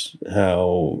that's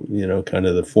how, kind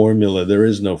of the formula. There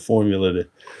is no formula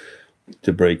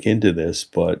to break into this,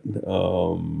 but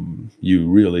you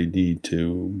really need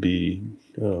to be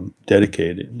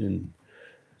dedicated and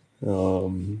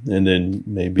then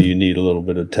maybe you need a little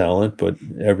bit of talent, but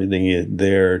everything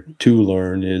there to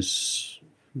learn is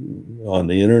on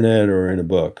the internet or in a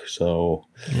book. So,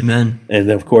 amen. And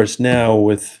of course, now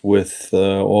with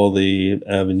all the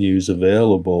avenues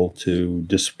available to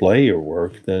display your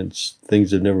work, then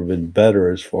things have never been better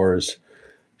as far as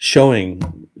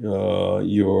showing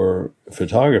your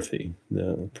photography.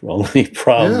 The only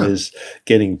problem is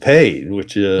getting paid,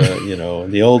 which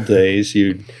in the old days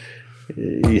you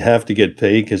have to get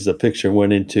paid because the picture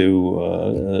went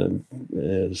into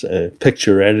as a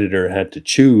picture editor had to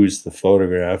choose the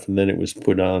photograph, and then it was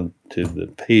put on to the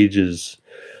pages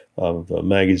of a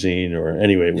magazine, or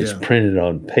anyway, it was printed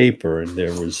on paper, and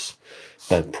there was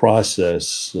that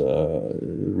process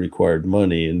required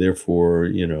money, and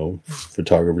therefore,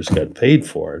 photographers got paid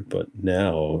for it. But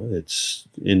now it's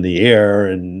in the air,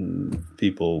 and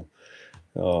people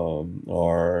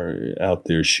are out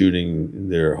there shooting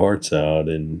their hearts out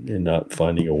and not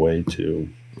finding a way to.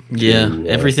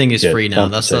 Everything is free now.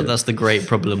 compensated. That's the great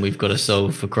problem we've got to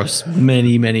solve across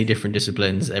many different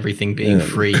disciplines. Everything being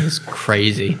free is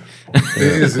crazy.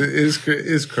 It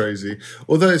is crazy.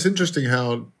 Although it's interesting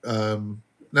how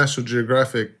National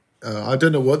Geographic, I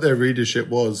don't know what their readership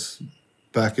was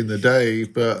back in the day,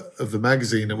 but of the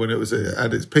magazine and when it was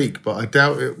at its peak, but I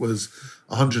doubt it was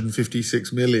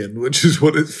 156 million, which is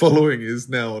what its following is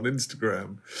now on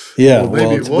Instagram. Yeah, Or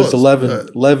maybe it was but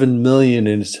 11 million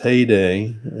in its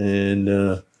heyday, and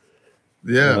so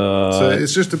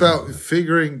it's just about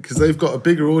figuring, because they've got a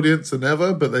bigger audience than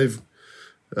ever, but they've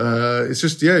it's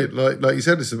just like you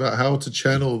said, it's about how to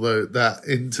channel that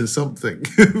into something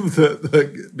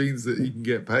that means that you can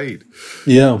get paid.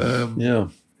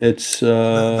 It's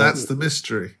that's the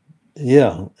mystery.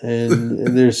 Yeah,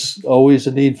 and there's always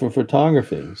a need for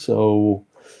photography. So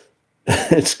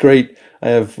it's great. I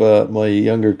have my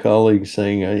younger colleagues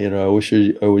saying, I wish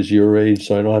I was your age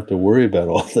so I don't have to worry about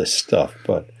all this stuff.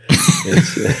 But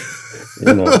it's,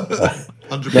 not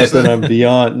that I'm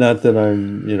beyond, not that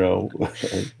I'm,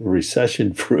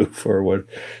 recession proof or what,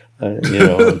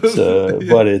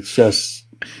 but it's just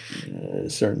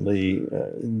certainly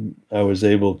I was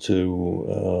able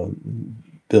to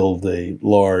build a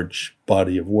large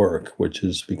body of work, which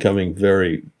is becoming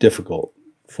very difficult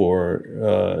for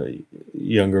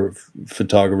younger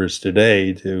photographers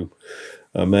today to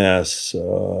amass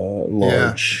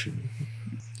large.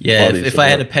 If I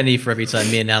had a penny for every time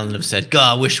me and Alan have said,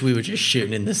 God, I wish we were just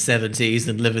shooting in the 70s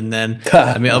and living then.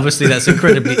 I mean, obviously that's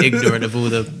incredibly ignorant of all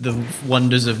the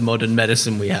wonders of modern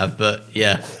medicine we have. But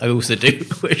yeah, I also do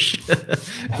wish.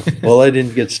 Well, I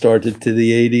didn't get started to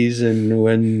the 80s. And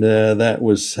when that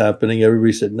was happening,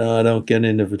 everybody said, no, don't get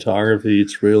into photography.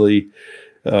 It's really,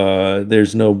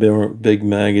 there's no big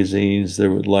magazines. There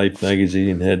was Life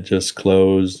magazine had just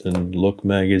closed, and Look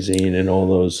magazine and all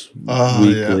those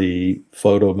weekly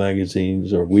photo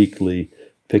magazines or weekly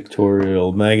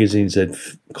pictorial magazines had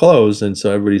closed. And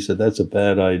so everybody said, that's a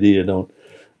bad idea.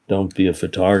 Don't be a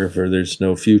photographer. There's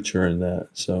no future in that.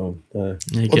 So,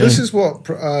 this is what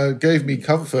gave me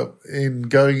comfort in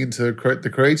going into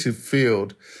the creative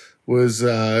field was,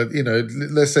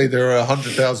 let's say there are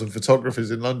 100,000 photographers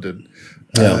in London.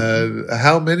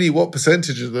 What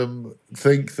percentage of them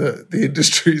think that the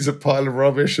industry is a pile of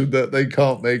rubbish and that they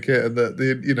can't make it, and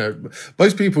that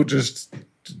most people just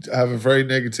have a very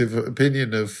negative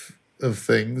opinion of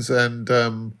things, and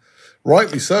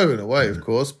rightly so in a way, of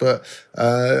course. But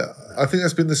I think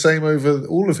that's been the same over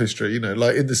all of history.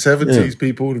 Like in the 70s,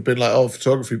 people would have been like, "Oh,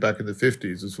 photography back in the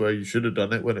 50s is where you should have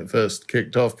done it when it first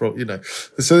kicked off."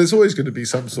 So there's always going to be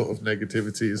some sort of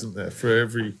negativity, isn't there, for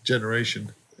every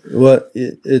generation? Well,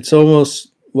 it's almost,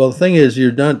 the thing is,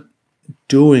 you're not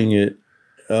doing it.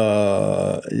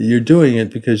 You're doing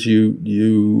it because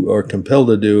you are compelled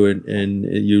to do it and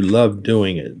you love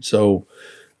doing it. So,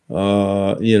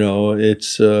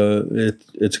 it's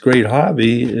a great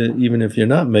hobby, even if you're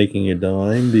not making a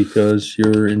dime, because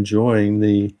you're enjoying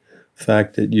the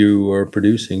fact that you are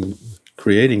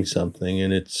creating something,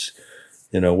 and it's,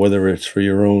 whether it's for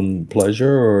your own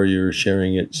pleasure or you're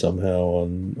sharing it somehow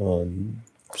on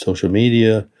social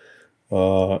media,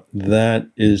 that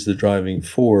is the driving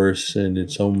force. And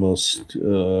it's almost,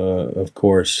 of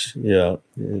course,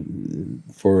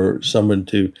 for someone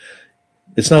to,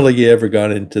 it's not like you ever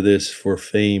got into this for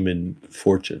fame and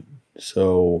fortune.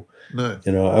 So, no.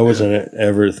 I wasn't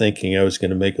ever thinking I was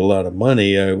going to make a lot of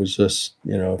money. I was just,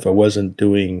 if I wasn't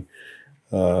doing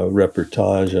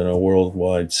reportage on a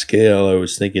worldwide scale, I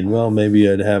was thinking, well,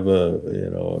 maybe I'd have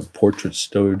a portrait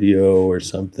studio or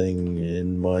something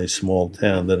in my small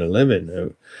town that I live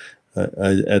in.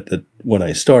 When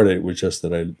I started, it was just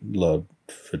that I loved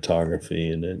photography,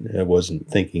 and I wasn't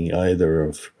thinking either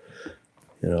of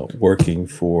working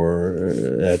for,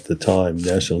 at the time,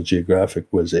 National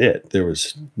Geographic was it. There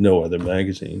was no other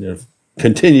magazine. It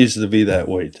continues to be that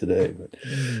way today,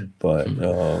 but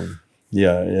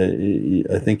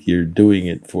I think you're doing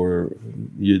it for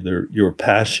your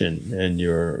passion, and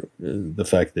the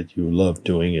fact that you love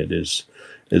doing it is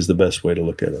the best way to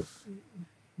look at it.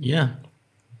 Yeah,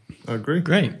 I agree.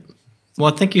 Great.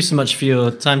 Well, thank you so much for your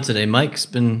time today, Mike. It's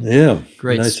been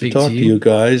great nice to speak to talk to you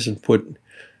guys and put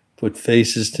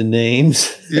faces to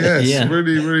names. Yes,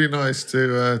 really, really nice to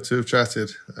have chatted,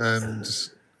 and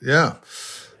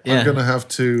I'm going to have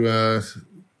to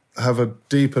have a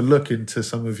deeper look into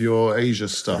some of your Asia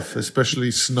stuff,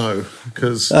 especially snow,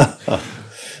 because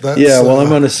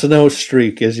I'm on a snow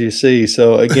streak, as you see.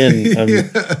 So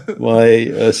again, my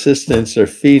assistants are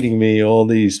feeding me all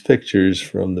these pictures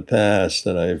from the past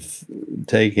that I've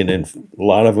taken, and a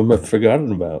lot of them I've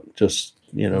forgotten about. Just,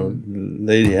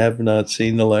 they have not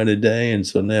seen the light of day, and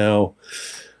so now,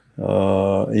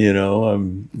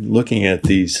 I'm looking at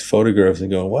these photographs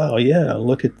and going, wow, yeah,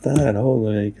 look at that.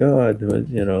 Holy God.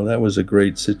 That was a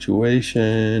great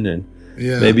situation. And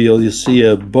maybe you'll see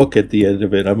a book at the end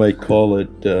of it. I might call it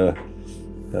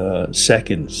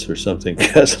Seconds or something,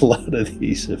 because a lot of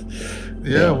these have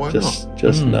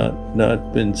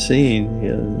not been seen.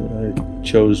 I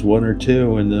chose one or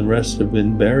two, and the rest have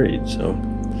been buried. So.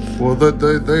 Well,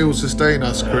 they will sustain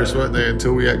us, Chris, won't they,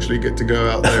 until we actually get to go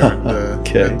out there and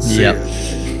see it.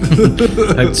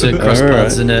 Hope to cross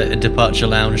paths in a departure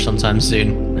lounge sometime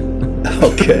soon.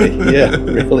 Okay, yeah,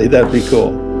 really, that'd be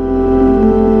cool.